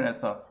weird internet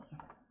stuff.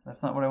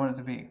 That's not what I want it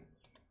to be.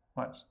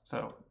 Watch.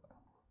 So,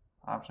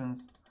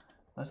 options.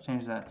 Let's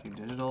change that to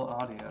digital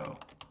audio.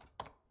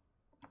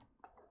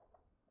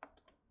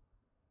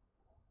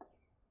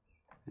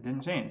 It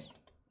didn't change.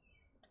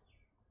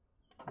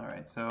 All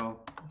right, so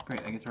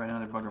great, I get to write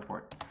another bug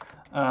report.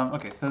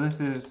 Okay, so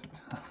this is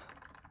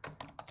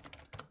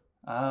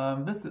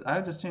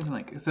I just changed the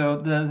link. So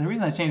the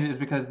reason I changed it is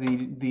because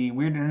the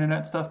weird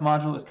internet stuff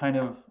module is kind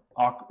of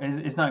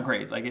it's not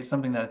great. Like, it's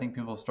something that I think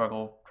people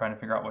struggle trying to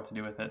figure out what to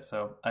do with it.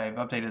 So I've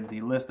updated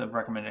the list of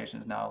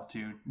recommendations now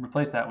to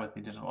replace that with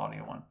the digital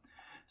audio one.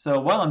 So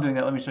while I'm doing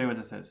that, let me show you what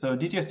this is. So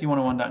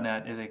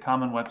DGST101.net is a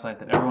common website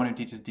that everyone who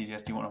teaches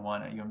DGST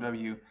 101 at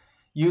UMW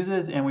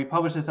uses, and we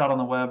publish this out on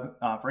the web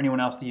for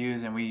anyone else to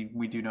use, and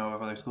we do know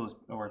of other schools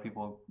where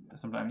people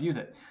sometimes use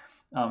it.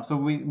 So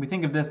we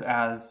think of this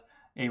as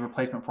a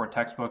replacement for a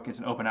textbook. It's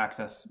an open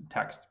access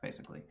text,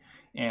 basically.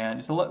 And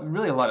it's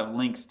really a lot of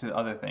links to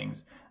other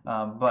things,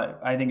 but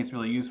I think it's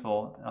really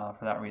useful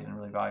for that reason,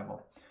 really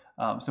valuable.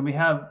 So we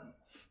have,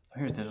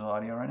 here's digital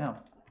audio right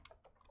now.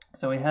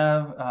 So we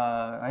have,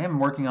 I am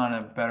working on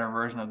a better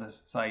version of this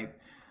site,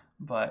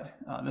 but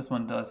this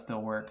one does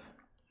still work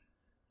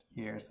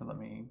here. So let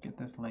me get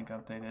this link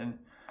updated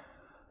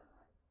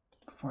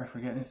before I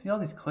forget. You see all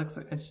these clicks?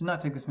 It should not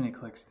take this many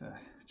clicks to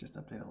just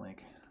update a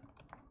link.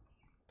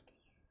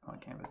 On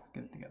Canvas,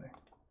 get it together.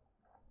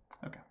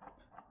 Okay,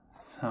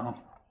 so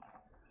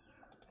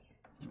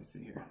let me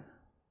see here.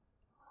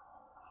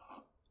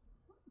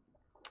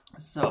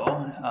 So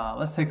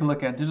let's take a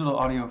look at digital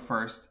audio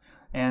first.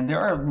 And there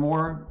are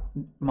more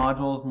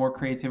modules, more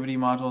creativity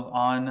modules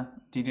on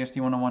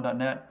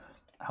DGST101.net.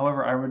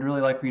 However, I would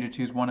really like for you to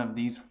choose one of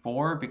these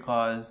 4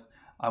 because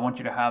I want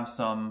you to have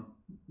some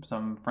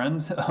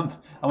friends.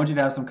 I want you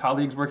to have some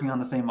colleagues working on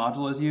the same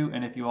module as you,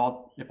 and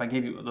if I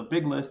gave you the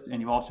big list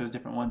and you all chose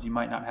different ones, you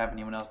might not have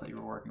anyone else that you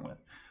were working with.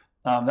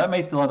 That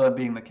may still end up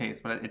being the case,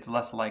 but it's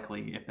less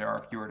likely if there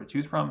are fewer to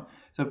choose from.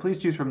 So please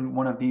choose from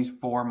one of these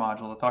 4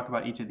 modules. I'll talk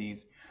about each of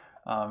these,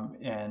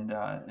 and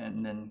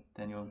then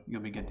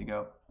you'll be good to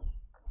go.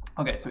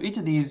 Okay, so each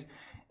of these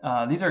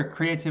are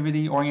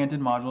creativity-oriented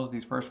modules.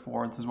 These first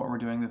 4, this is what we're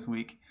doing this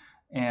week,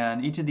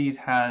 and each of these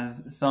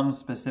has some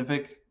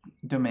specific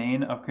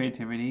domain of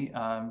creativity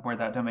where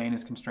that domain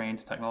is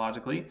constrained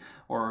technologically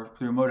or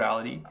through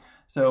modality.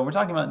 So we're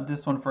talking about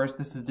this one first.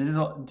 This is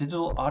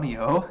digital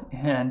audio,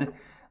 and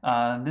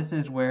this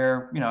is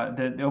where, you know,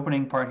 the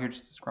opening part here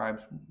just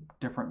describes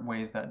different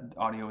ways that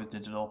audio is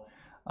digital.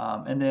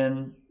 And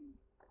then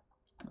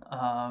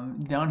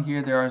down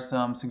here there are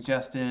some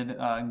suggested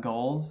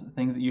goals,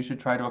 things that you should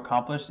try to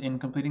accomplish in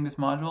completing this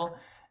module.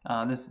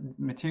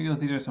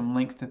 These are some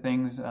links to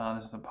things.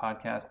 This is a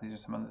podcast. These are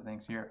some other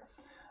things here.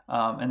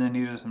 And then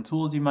these are some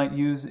tools you might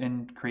use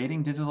in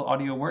creating digital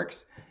audio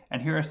works.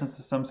 And here are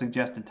some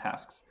suggested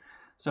tasks.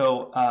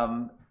 So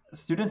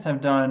students have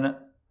done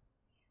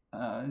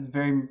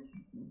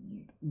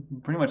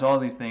pretty much all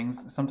of these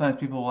things. Sometimes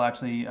people will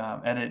actually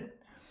edit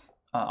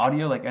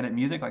audio, like edit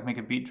music, like make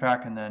a beat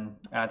track and then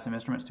add some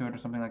instruments to it or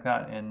something like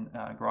that in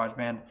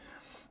GarageBand.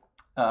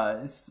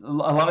 A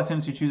lot of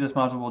students who choose this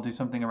module will do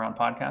something around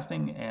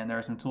podcasting, and there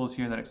are some tools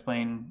here that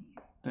explain.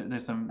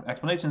 There's some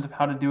explanations of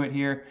how to do it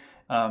here.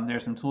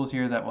 There's some tools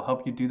here that will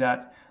help you do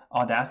that.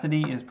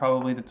 Audacity is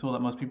probably the tool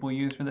that most people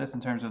use for this in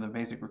terms of the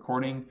basic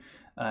recording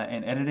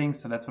and editing,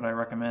 so that's what I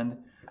recommend.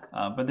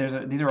 But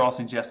these are all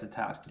suggested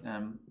tasks.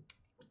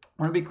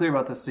 I want to be clear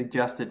about the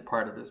suggested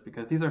part of this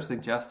because these are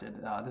suggested.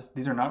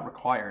 These are not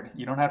required.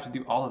 You don't have to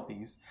do all of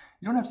these.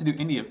 You don't have to do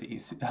any of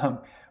these.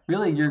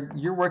 Really,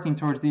 you're working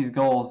towards these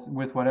goals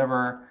with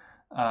whatever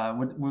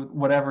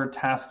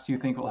tasks you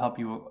think will help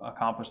you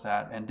accomplish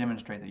that and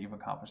demonstrate that you've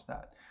accomplished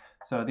that.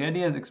 So the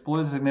idea is explore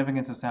the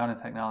significance of sound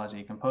and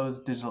technology,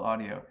 compose digital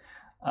audio.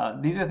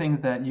 These are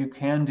things that you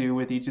can do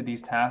with each of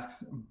these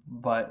tasks,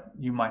 but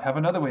you might have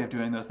another way of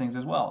doing those things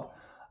as well.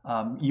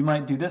 You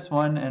might do this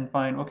one and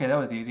find, okay, that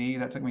was easy.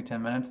 That took me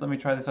 10 minutes. Let me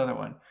try this other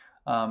one.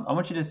 I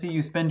want you to see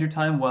you spend your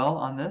time well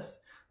on this,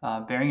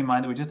 bearing in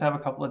mind that we just have a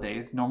couple of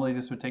days. Normally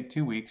this would take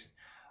 2 weeks.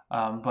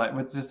 But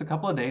with just a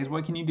couple of days,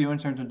 what can you do in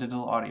terms of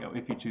digital audio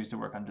if you choose to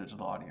work on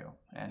digital audio?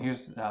 And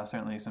here's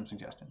certainly some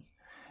suggestions.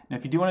 Now,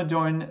 if you do want to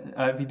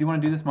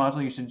do this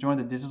module, you should join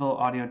the digital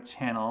audio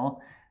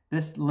channel.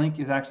 This link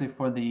is actually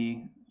for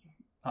the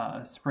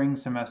spring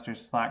semester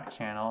Slack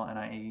channel, and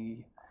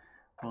I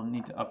will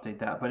need to update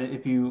that. But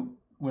if you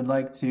would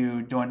like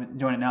to join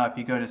it now, if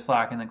you go to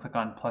Slack and then click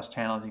on plus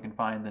channels, you can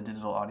find the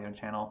digital audio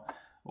channel,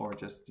 or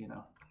just, you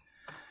know,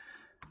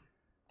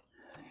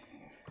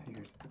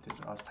 here's the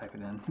digital, I'll just type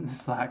it in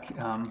Slack.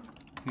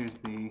 Here's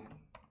the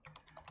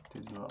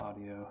digital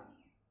audio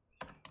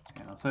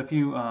channel. So if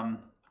you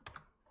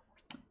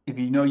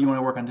know you want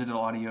to work on digital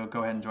audio,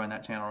 go ahead and join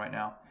that channel right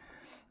now.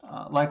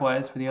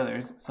 Likewise for the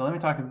others. So let me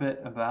talk a bit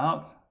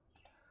about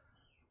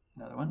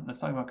another one. Let's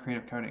talk about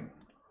creative coding.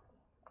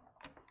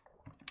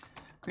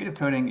 Creative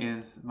coding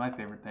is my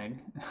favorite thing.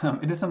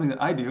 It is something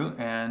that I do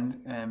and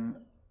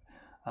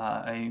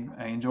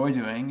I enjoy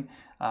doing.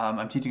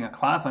 I'm teaching a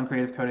class on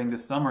creative coding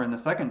this summer in the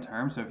second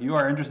term, so if you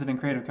are interested in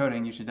creative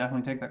coding, you should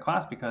definitely take that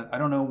class because I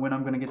don't know when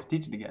I'm going to get to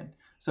teach it again.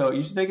 So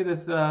you should take it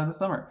this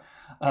summer.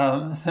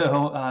 When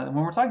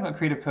we're talking about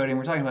creative coding,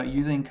 we're talking about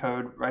using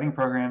code, writing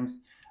programs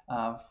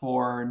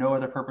for no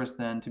other purpose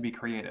than to be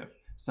creative.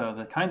 So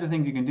the kinds of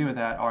things you can do with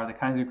that are the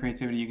kinds of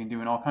creativity you can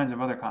do in all kinds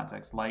of other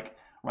contexts, like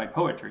write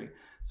poetry.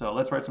 So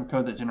let's write some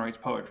code that generates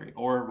poetry,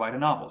 or write a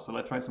novel. So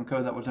let's write some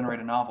code that will generate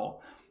a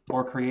novel,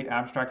 or create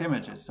abstract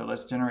images. So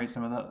let's generate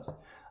some of those.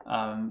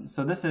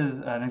 So this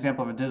is an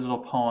example of a digital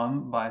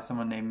poem by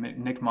someone named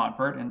Nick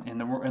Montfort. In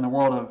the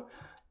world of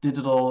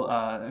digital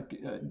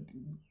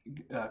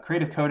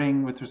creative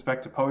coding with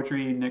respect to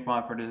poetry, Nick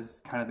Montfort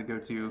is kind of the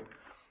go-to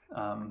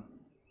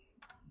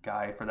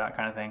guy for that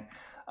kind of thing.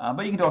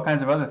 But you can do all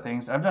kinds of other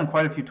things. I've done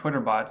quite a few Twitter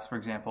bots, for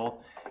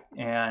example,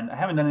 and I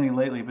haven't done any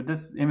lately, but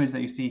this image that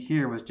you see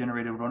here was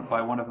generated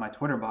by one of my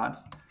Twitter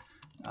bots.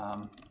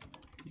 You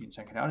can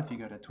check it out if you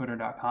go to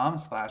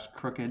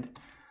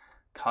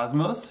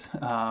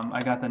twitter.com/crookedcosmos.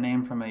 I got the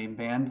name from a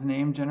band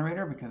name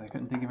generator because I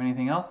couldn't think of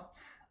anything else.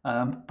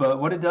 But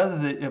what it does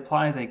is it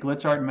applies a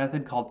glitch art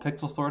method called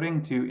pixel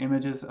sorting to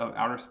images of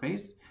outer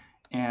space,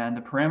 and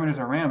the parameters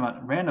are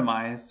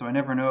randomized, so I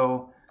never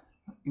know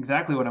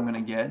exactly what I'm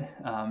going to get,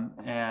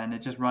 and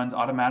it just runs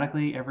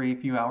automatically every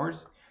few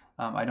hours.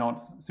 I don't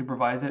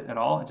supervise it at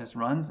all. It just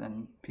runs,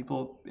 and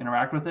people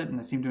interact with it, and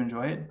they seem to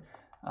enjoy it.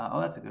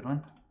 Oh, that's a good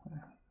one.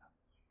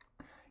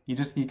 You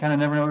kind of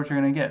never know what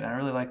you're going to get. And I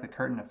really like the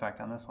curtain effect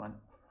on this one.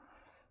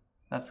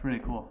 That's really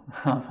cool.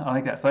 I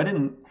like that. So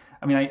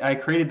I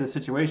created the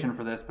situation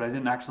for this, but I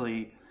didn't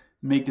actually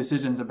make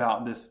decisions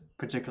about this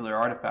particular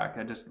artifact.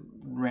 I just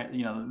ran,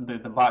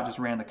 the bot just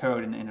ran the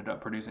code and ended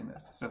up producing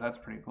this. So that's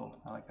pretty cool.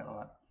 I like that a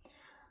lot.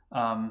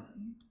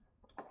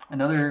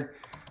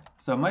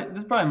 This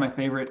is probably my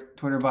favorite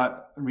Twitter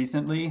bot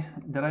recently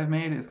that I've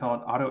made is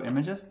called Auto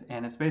Imagist,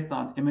 and it's based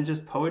on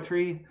Imagist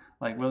poetry,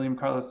 like William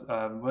Carlos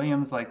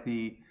Williams, like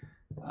the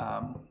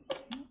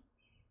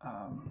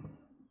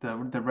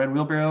Red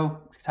Wheelbarrow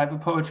type of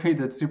poetry,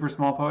 that's super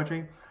small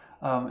poetry,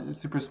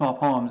 super small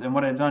poems. And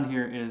what I've done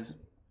here is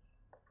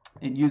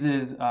it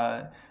uses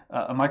a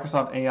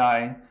Microsoft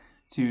AI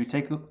to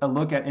take a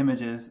look at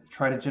images,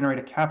 try to generate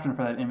a caption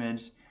for that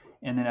image,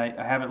 and then I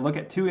have it look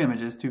at two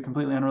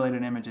completely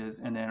unrelated images,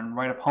 and then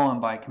write a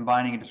poem by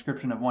combining a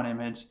description of one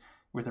image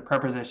with a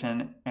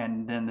preposition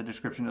and then the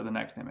description of the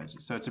next image.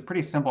 So it's a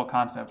pretty simple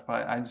concept,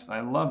 but I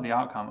love the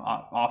outcome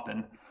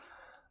often.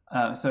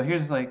 So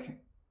here's look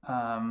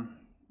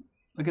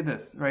at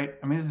this, right?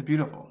 I mean, this is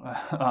beautiful.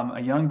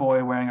 A young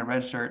boy wearing a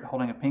red shirt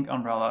holding a pink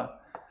umbrella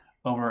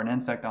over an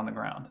insect on the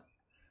ground.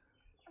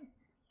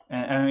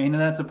 And I mean,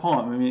 that's a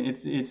poem. I mean,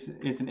 it's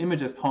an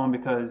Imagist poem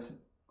because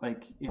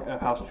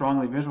of how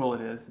strongly visual it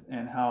is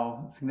and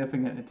how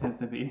significant it tends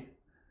to be.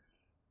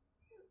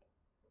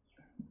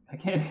 I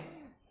can't.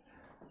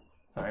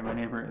 Sorry, my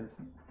neighbor is.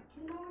 Do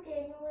you know where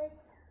Daniel is?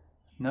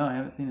 No, I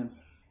haven't seen him.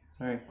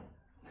 Sorry.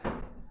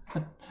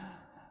 That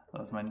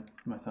was my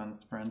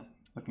son's friend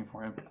looking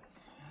for him.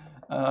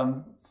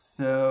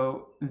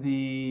 So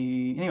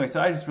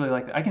I just really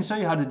like that. I can show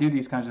you how to do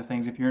these kinds of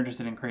things if you're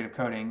interested in creative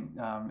coding.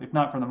 If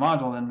not for the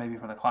module, then maybe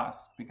for the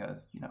class,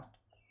 because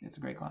it's a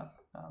great class.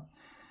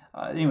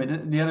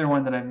 The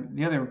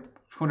other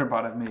Twitter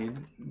bot I've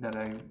made that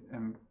I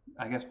am,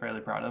 I guess,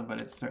 fairly proud of, but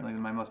it's certainly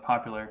my most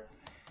popular,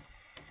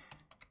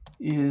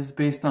 is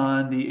based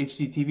on the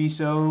HGTV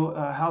show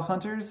House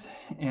Hunters.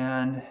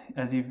 And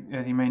as you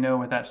may know,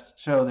 with that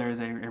show, there's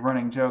a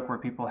running joke where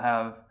people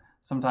have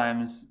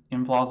sometimes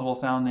implausible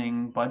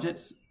sounding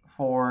budgets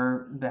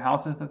for the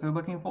houses that they're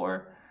looking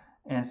for.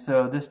 And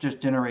so this just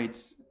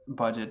generates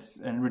budgets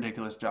and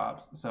ridiculous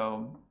jobs.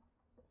 So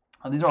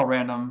these are all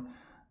random.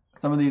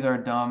 Some of these are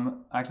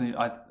dumb. Actually,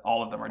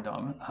 all of them are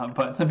dumb,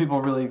 but some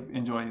people really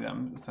enjoy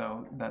them.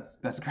 So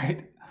that's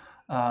great.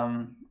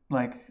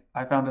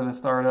 I founded a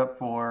startup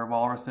for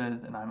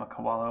walruses, and I'm a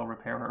koala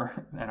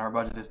repairer, and our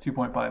budget is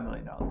 $2.5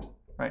 million,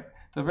 right?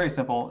 So very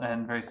simple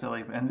and very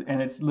silly,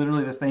 and it's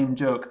literally the same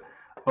joke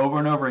over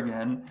and over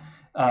again.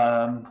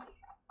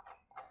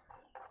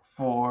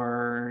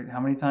 For how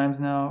many times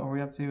now are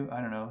we up to? I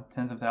don't know,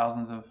 tens of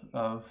thousands of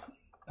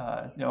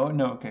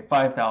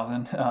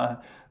 5,000,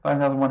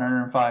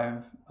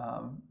 5,105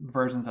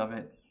 versions of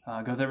it.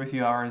 Goes every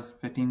few hours,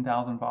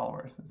 15,000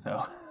 followers.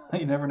 So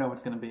you never know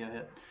what's going to be a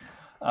hit.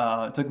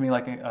 It took me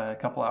like a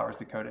couple hours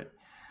to code it.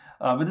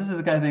 But this is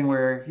the kind of thing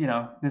where,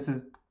 this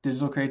is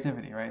digital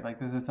creativity, right? Like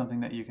this is something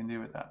that you can do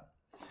with that.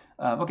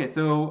 Okay,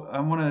 so I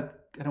don't want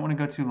to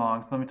go too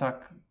long, so let me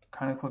talk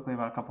kind of quickly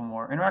about a couple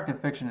more. Interactive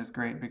fiction is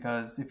great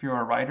because if you're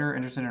a writer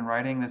interested in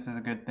writing, this is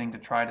a good thing to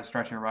try to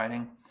stretch your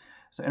writing.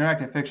 So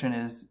interactive fiction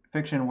is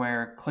fiction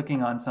where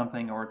clicking on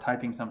something or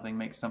typing something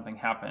makes something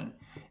happen.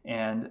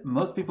 And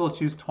most people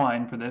choose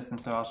Twine for this, and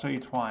so I'll show you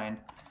Twine.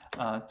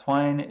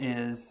 Twine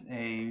is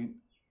a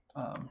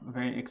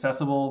very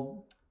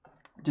accessible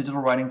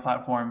digital writing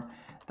platform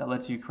that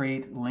lets you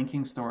create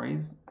linking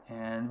stories.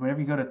 And whenever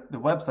you go to the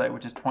website,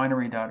 which is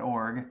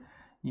twinery.org,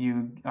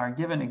 you are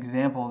given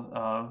examples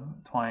of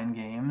Twine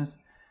games.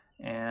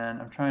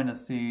 And I'm trying to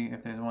see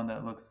if there's one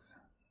that looks...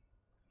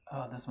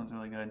 Oh, this one's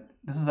really good.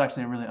 This is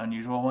actually a really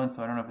unusual one,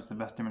 so I don't know if it's the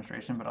best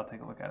demonstration, but I'll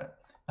take a look at it.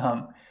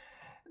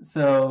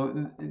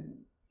 So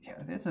Yeah,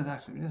 this is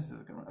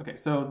a good one. Okay,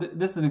 so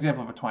this is an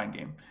example of a twine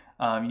game.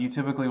 You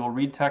typically will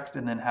read text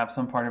and then have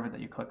some part of it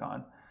that you click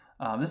on.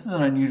 This is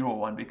an unusual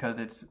one because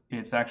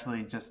it's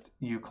actually just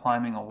you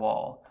climbing a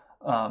wall.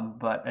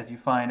 But as you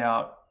find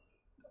out,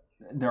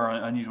 there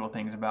are unusual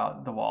things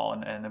about the wall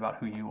and about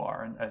who you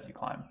are as you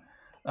climb.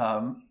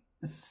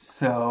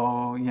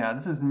 So yeah,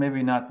 this is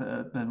maybe not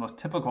the most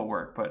typical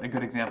work, but a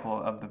good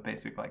example of the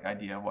basic like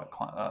idea of what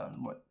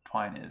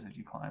twine is as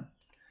you climb.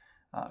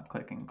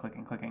 Clicking,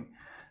 clicking, clicking.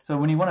 So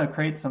when you want to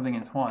create something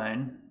in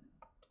Twine,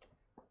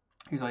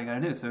 here's all you got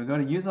to do. So go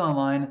to Use It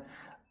Online,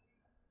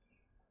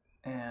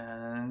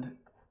 and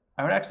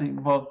I would actually,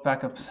 well,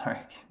 back up, sorry.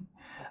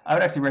 I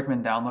would actually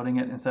recommend downloading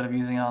it instead of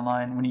using it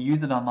online. When you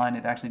use it online,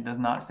 it actually does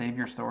not save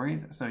your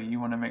stories, so you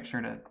want to make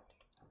sure to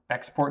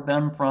export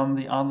them from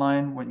the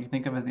online, what you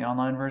think of as the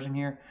online version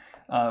here.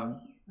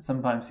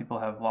 Sometimes people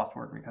have lost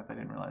work because they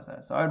didn't realize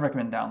that. So I would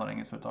recommend downloading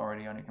it so it's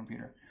already on your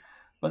computer.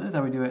 But this is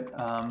how we do it.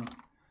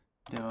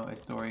 Demo a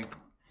story.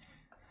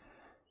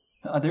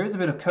 There is a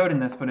bit of code in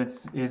this, but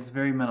it's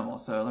very minimal.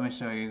 So let me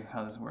show you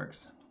how this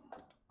works.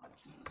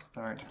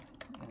 Start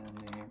in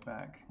the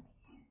back.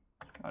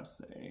 I'll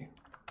say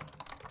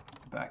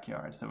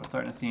backyard. So we're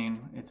starting a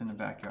scene. It's in the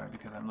backyard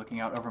because I'm looking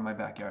out over my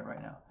backyard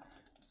right now.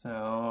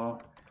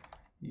 So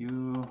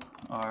you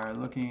are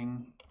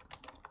looking.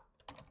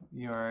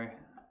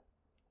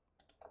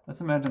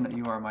 Let's imagine that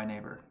you are my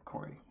neighbor,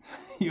 Corey.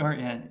 You are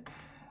in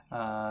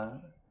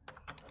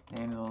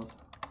Daniel's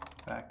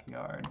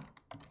backyard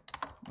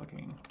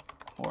looking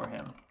for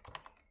him.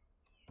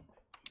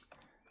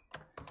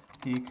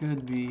 He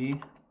could be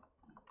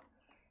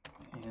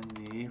in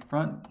the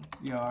front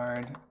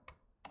yard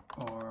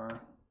or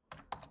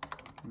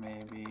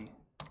maybe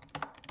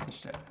the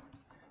shed.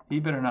 He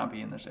better not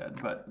be in the shed,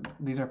 but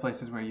these are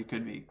places where you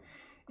could be.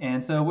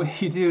 And so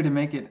what you do to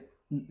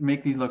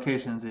make these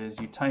locations is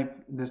you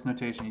type this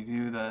notation. You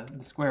do the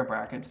square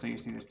brackets. So you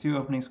see there's 2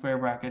 opening square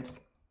brackets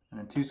and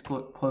then 2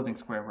 closing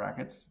square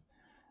brackets.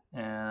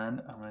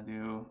 And I'm going to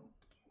do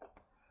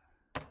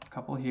a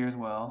couple here as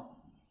well.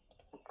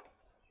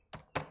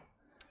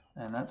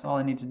 And that's all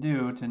I need to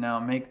do to now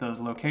make those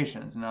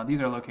locations. Now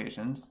these are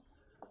locations.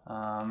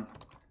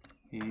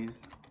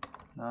 He's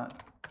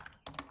not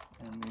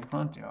in the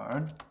front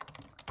yard.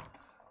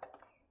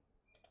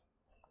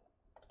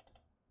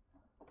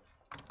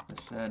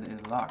 The shed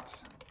is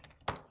locked.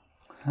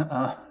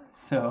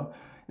 So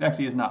it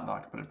actually is not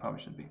locked, but it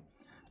probably should be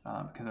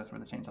because that's where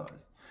the chainsaw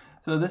is.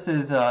 So this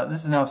is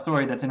now a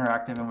story that's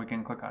interactive, and we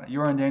can click on it.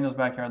 You're in Daniel's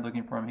backyard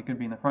looking for him. He could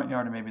be in the front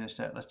yard or maybe the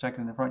shed. Let's check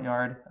in the front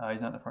yard.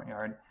 He's not in the front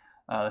yard.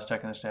 Let's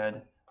check in the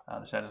shed.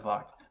 The shed is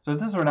locked. So if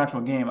this were an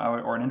actual game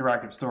or an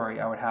interactive story,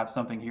 I would have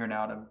something here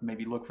now to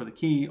maybe look for the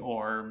key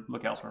or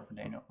look elsewhere for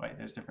Daniel. Right?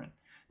 There's different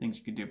things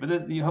you could do. But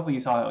hopefully you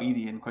saw how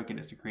easy and quick it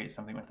is to create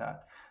something with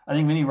that. I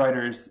think many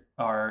writers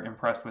are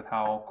impressed with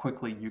how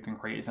quickly you can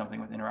create something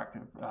with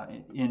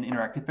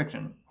interactive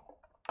fiction.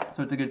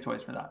 So it's a good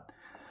choice for that.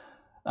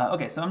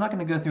 Okay, so I'm not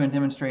going to go through and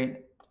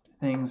demonstrate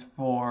things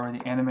for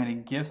the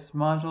animated GIFs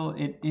module.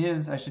 It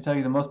is, I should tell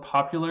you, the most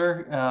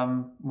popular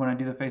when I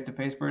do the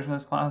face-to-face version of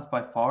this class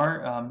by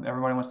far.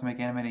 Everybody wants to make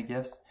animated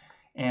GIFs.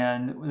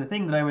 And the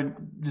thing that I would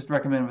just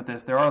recommend with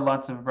this, there are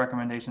lots of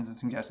recommendations and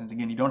suggestions.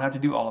 Again, you don't have to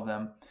do all of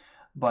them.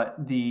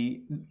 But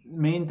the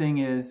main thing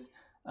is,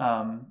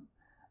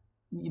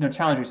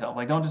 challenge yourself.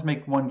 Like, don't just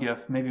make one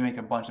GIF, maybe make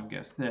a bunch of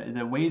GIFs.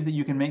 The ways that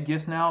you can make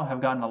GIFs now have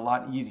gotten a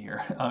lot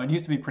easier. It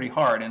used to be pretty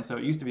hard, and so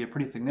it used to be a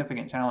pretty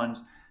significant challenge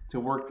to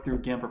work through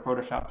GIMP or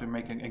Photoshop to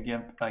make a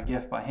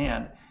GIF by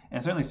hand.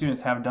 And certainly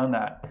students have done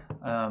that.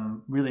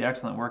 Really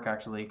excellent work,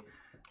 actually.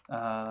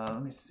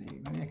 Let me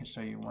see. Maybe I can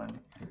show you one.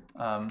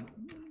 Trying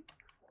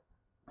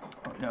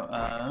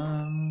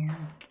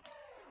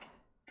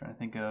to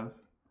think of.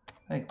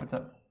 Hey, what's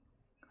up?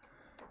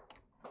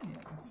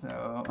 Yeah, so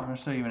I'm going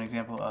to show you an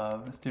example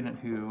of a student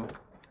who,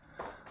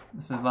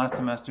 this is last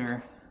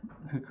semester,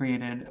 who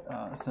created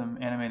some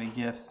animated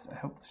GIFs. I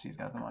hope she's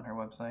got them on her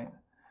website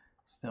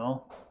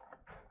still.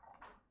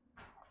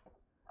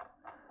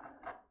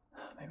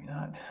 Maybe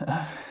not.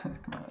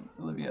 Come on,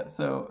 Olivia.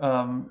 So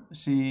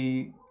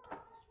she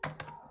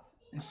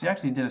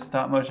actually did a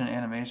stop motion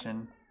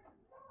animation.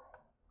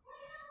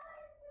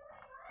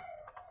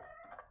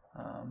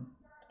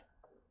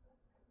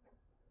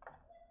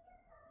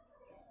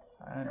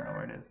 I don't know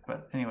where it is,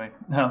 but anyway,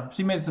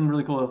 she made some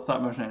really cool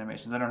stop motion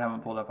animations. I don't have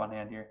them pulled up on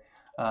hand here,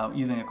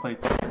 using a clay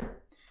figure.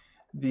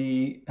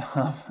 The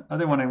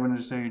other one I wanted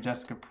to show you,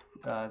 Jessica,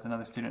 is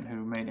another student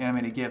who made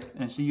animated GIFs,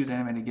 and she used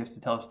animated GIFs to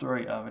tell a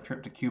story of a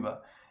trip to Cuba,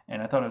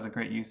 and I thought it was a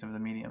great use of the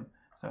medium.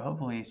 So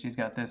hopefully she's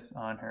got this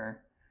on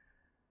her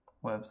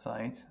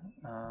website.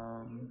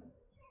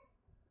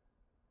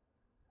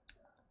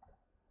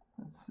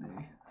 Let's see.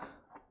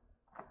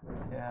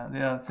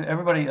 Yeah. So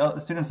everybody,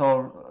 students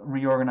all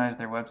reorganized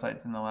their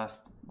websites in the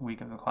last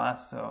week of the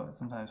class. So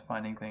sometimes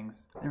finding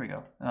things. There we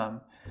go.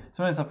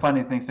 Sometimes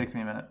finding things takes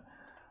me a minute.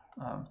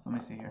 So let me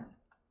see here.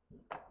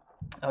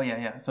 Oh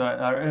yeah. So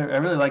I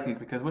really like these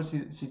because what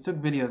she took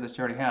videos that she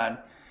already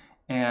had,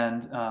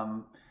 and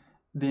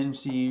then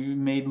she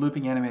made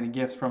looping animated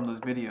GIFs from those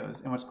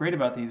videos. And what's great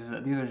about these is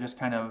that these are just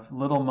kind of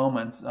little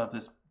moments of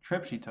this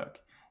trip she took.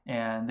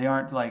 And they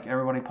aren't like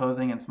everybody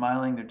posing and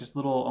smiling. They're just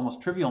little,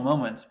 almost trivial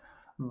moments.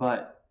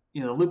 But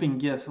looping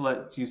GIF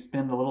lets you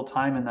spend a little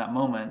time in that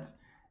moment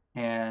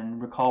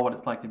and recall what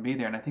it's like to be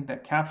there. And I think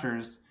that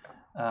captures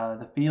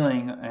the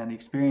feeling and the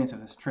experience of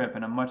this trip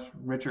in a much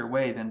richer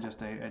way than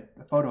just a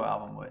photo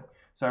album would.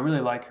 So I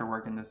really like her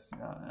work in this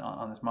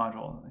on this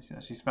module.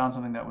 She's found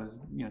something that was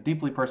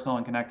deeply personal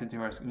and connected to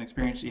her, an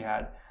experience she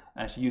had,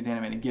 and she used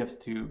animated GIFs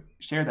to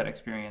share that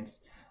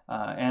experience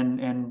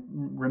and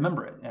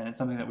remember it. And it's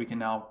something that we can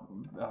now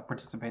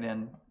participate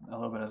in a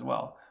little bit as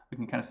well. We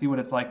can kind of see what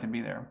it's like to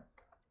be there.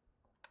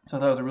 So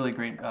that was a really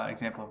great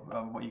example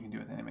of what you can do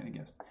with animated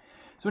GIFs.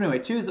 So anyway,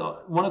 choose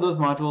one of those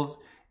modules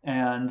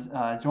and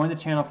join the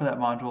channel for that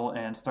module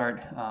and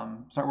start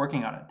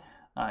working on it.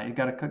 You've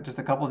got just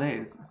a couple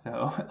days,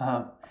 so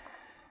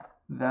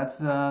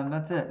that's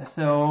it.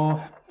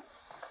 So,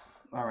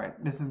 all right,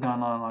 this has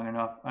gone on long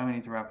enough. I'm gonna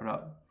need to wrap it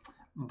up.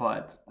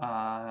 But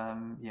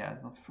yeah,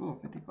 it's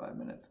 55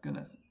 minutes.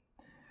 Goodness.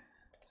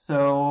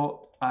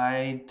 So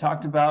I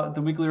talked about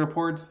the weekly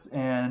reports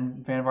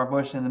and Vannevar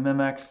Bush and the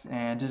Memex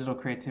and digital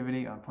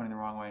creativity. Oh, I'm pointing the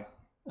wrong way.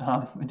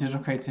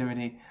 Digital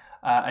creativity.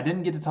 I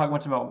didn't get to talk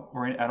much at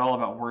all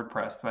about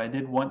WordPress, but I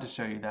did want to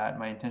show you that.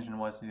 My intention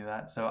was to do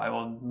that. So I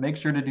will make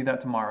sure to do that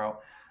tomorrow.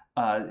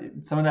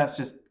 Some of that's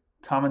just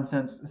common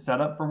sense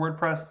setup for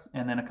WordPress,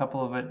 and then a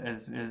couple of it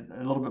is a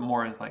little bit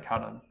more is like how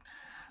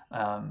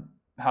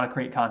to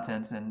create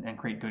content and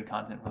create good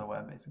content for the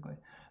web, basically.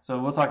 So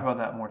we'll talk about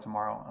that more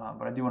tomorrow.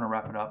 But I do want to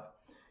wrap it up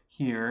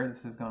here.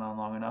 This has gone on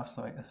long enough,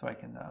 so I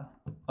can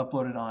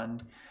upload it on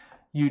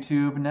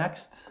YouTube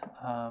next.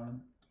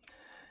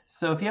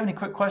 So if you have any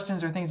quick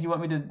questions or things you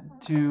want me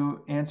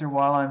to answer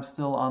while I'm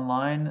still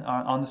online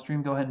on the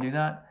stream, go ahead and do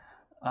that.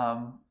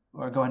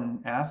 Or go ahead and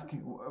ask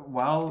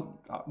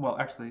well,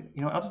 actually,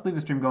 I'll just leave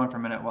the stream going for a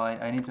minute while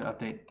I need to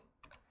update.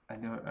 I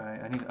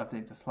need to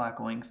update the Slack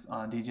links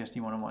on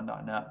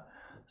DGST101.net.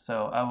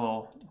 So I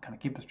will kind of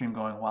keep the stream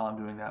going while I'm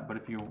doing that. But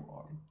if you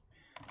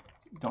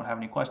don't have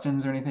any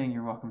questions or anything,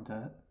 you're welcome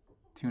to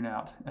tune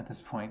out at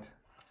this point.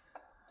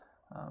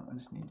 I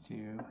just need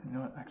to,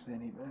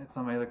 actually it's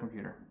on my other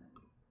computer.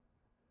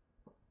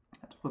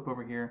 I have to flip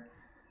over here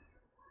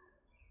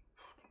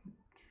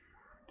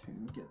to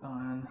get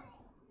on.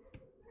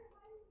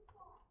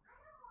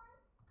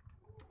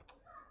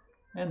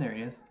 And there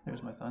he is.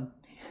 There's my son.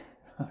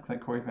 Looks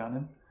like Corey found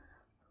him.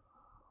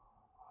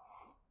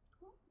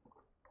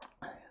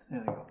 There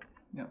they go.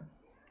 Yep.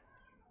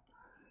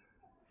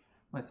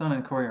 My son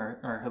and Corey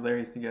are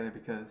hilarious together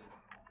because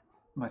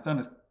my son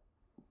is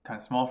kind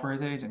of small for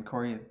his age and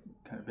Corey is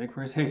kind of big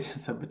for his age.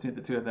 So between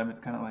the two of them,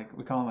 it's kind of like,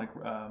 we call them like,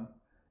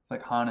 it's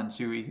like Han and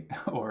Chewie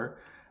or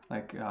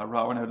like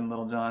Robin Hood and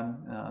Little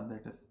John.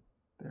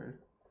 They're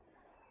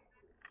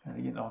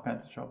getting in all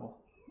kinds of trouble.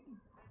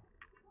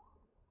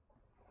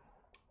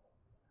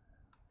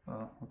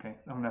 Well, okay,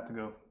 I'm gonna have to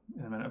go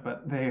in a minute,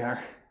 but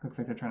looks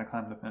like they're trying to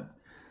climb the fence.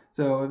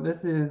 So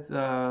this is,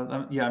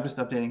 I'm just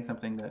updating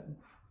something that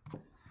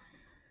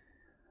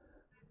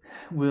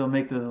will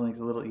make those links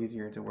a little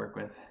easier to work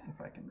with, if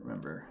I can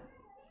remember.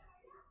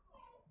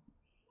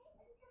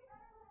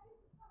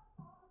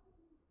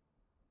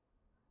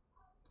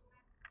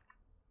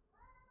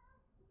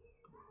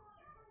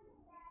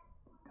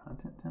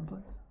 Content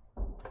templates.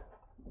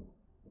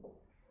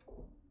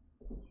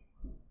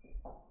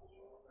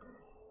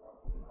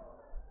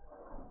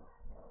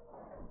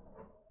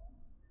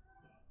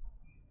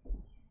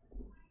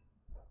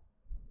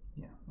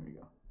 Yeah, there we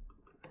go.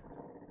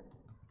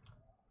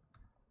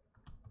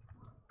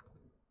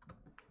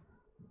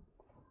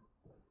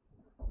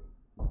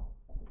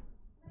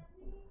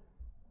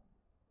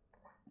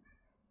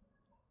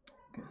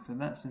 Okay, so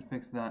that should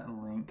fix that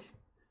link.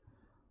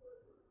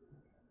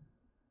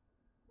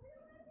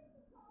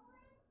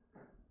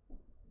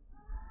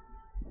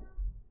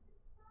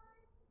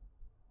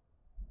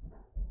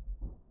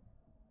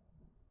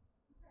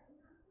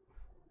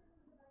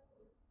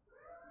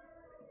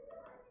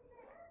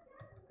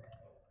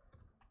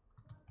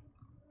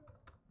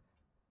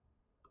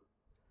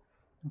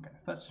 Okay,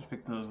 so that should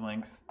fix those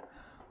links.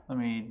 Let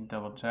me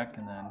double check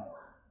and then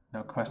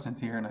no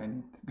questions here and I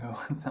need to go,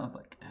 it sounds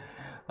like.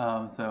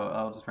 So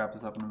I'll just wrap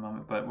this up in a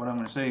moment. But what I'm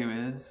going to show you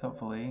is,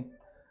 hopefully,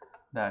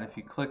 that if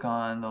you click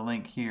on the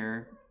link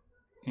here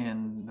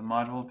in the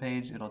module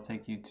page, it'll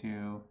take you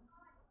to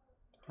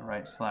the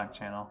right Slack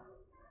channel.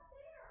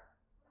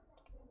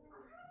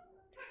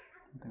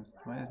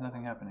 Why is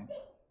nothing happening?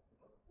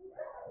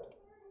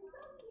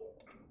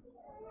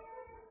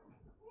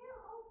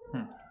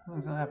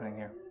 What's not happening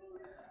here?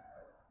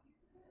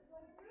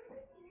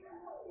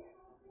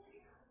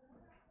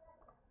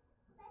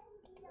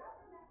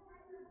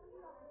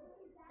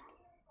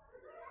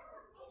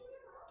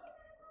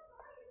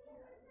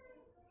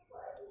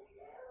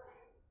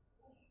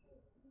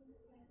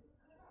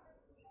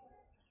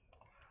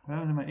 What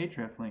happened to my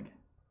href link?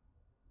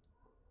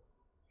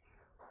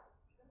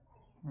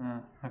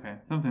 Okay,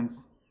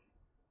 something's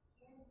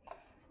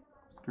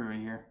screwy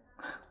here.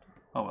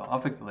 Oh well,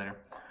 I'll fix it later.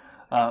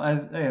 I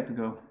have to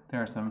go.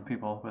 There are some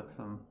people with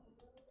some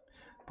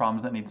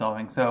problems that need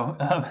solving. So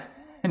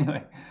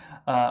anyway,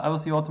 I will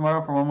see you all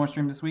tomorrow for one more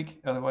stream this week.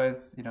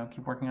 Otherwise,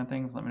 keep working on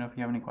things. Let me know if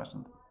you have any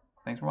questions.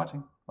 Thanks for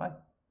watching. Bye.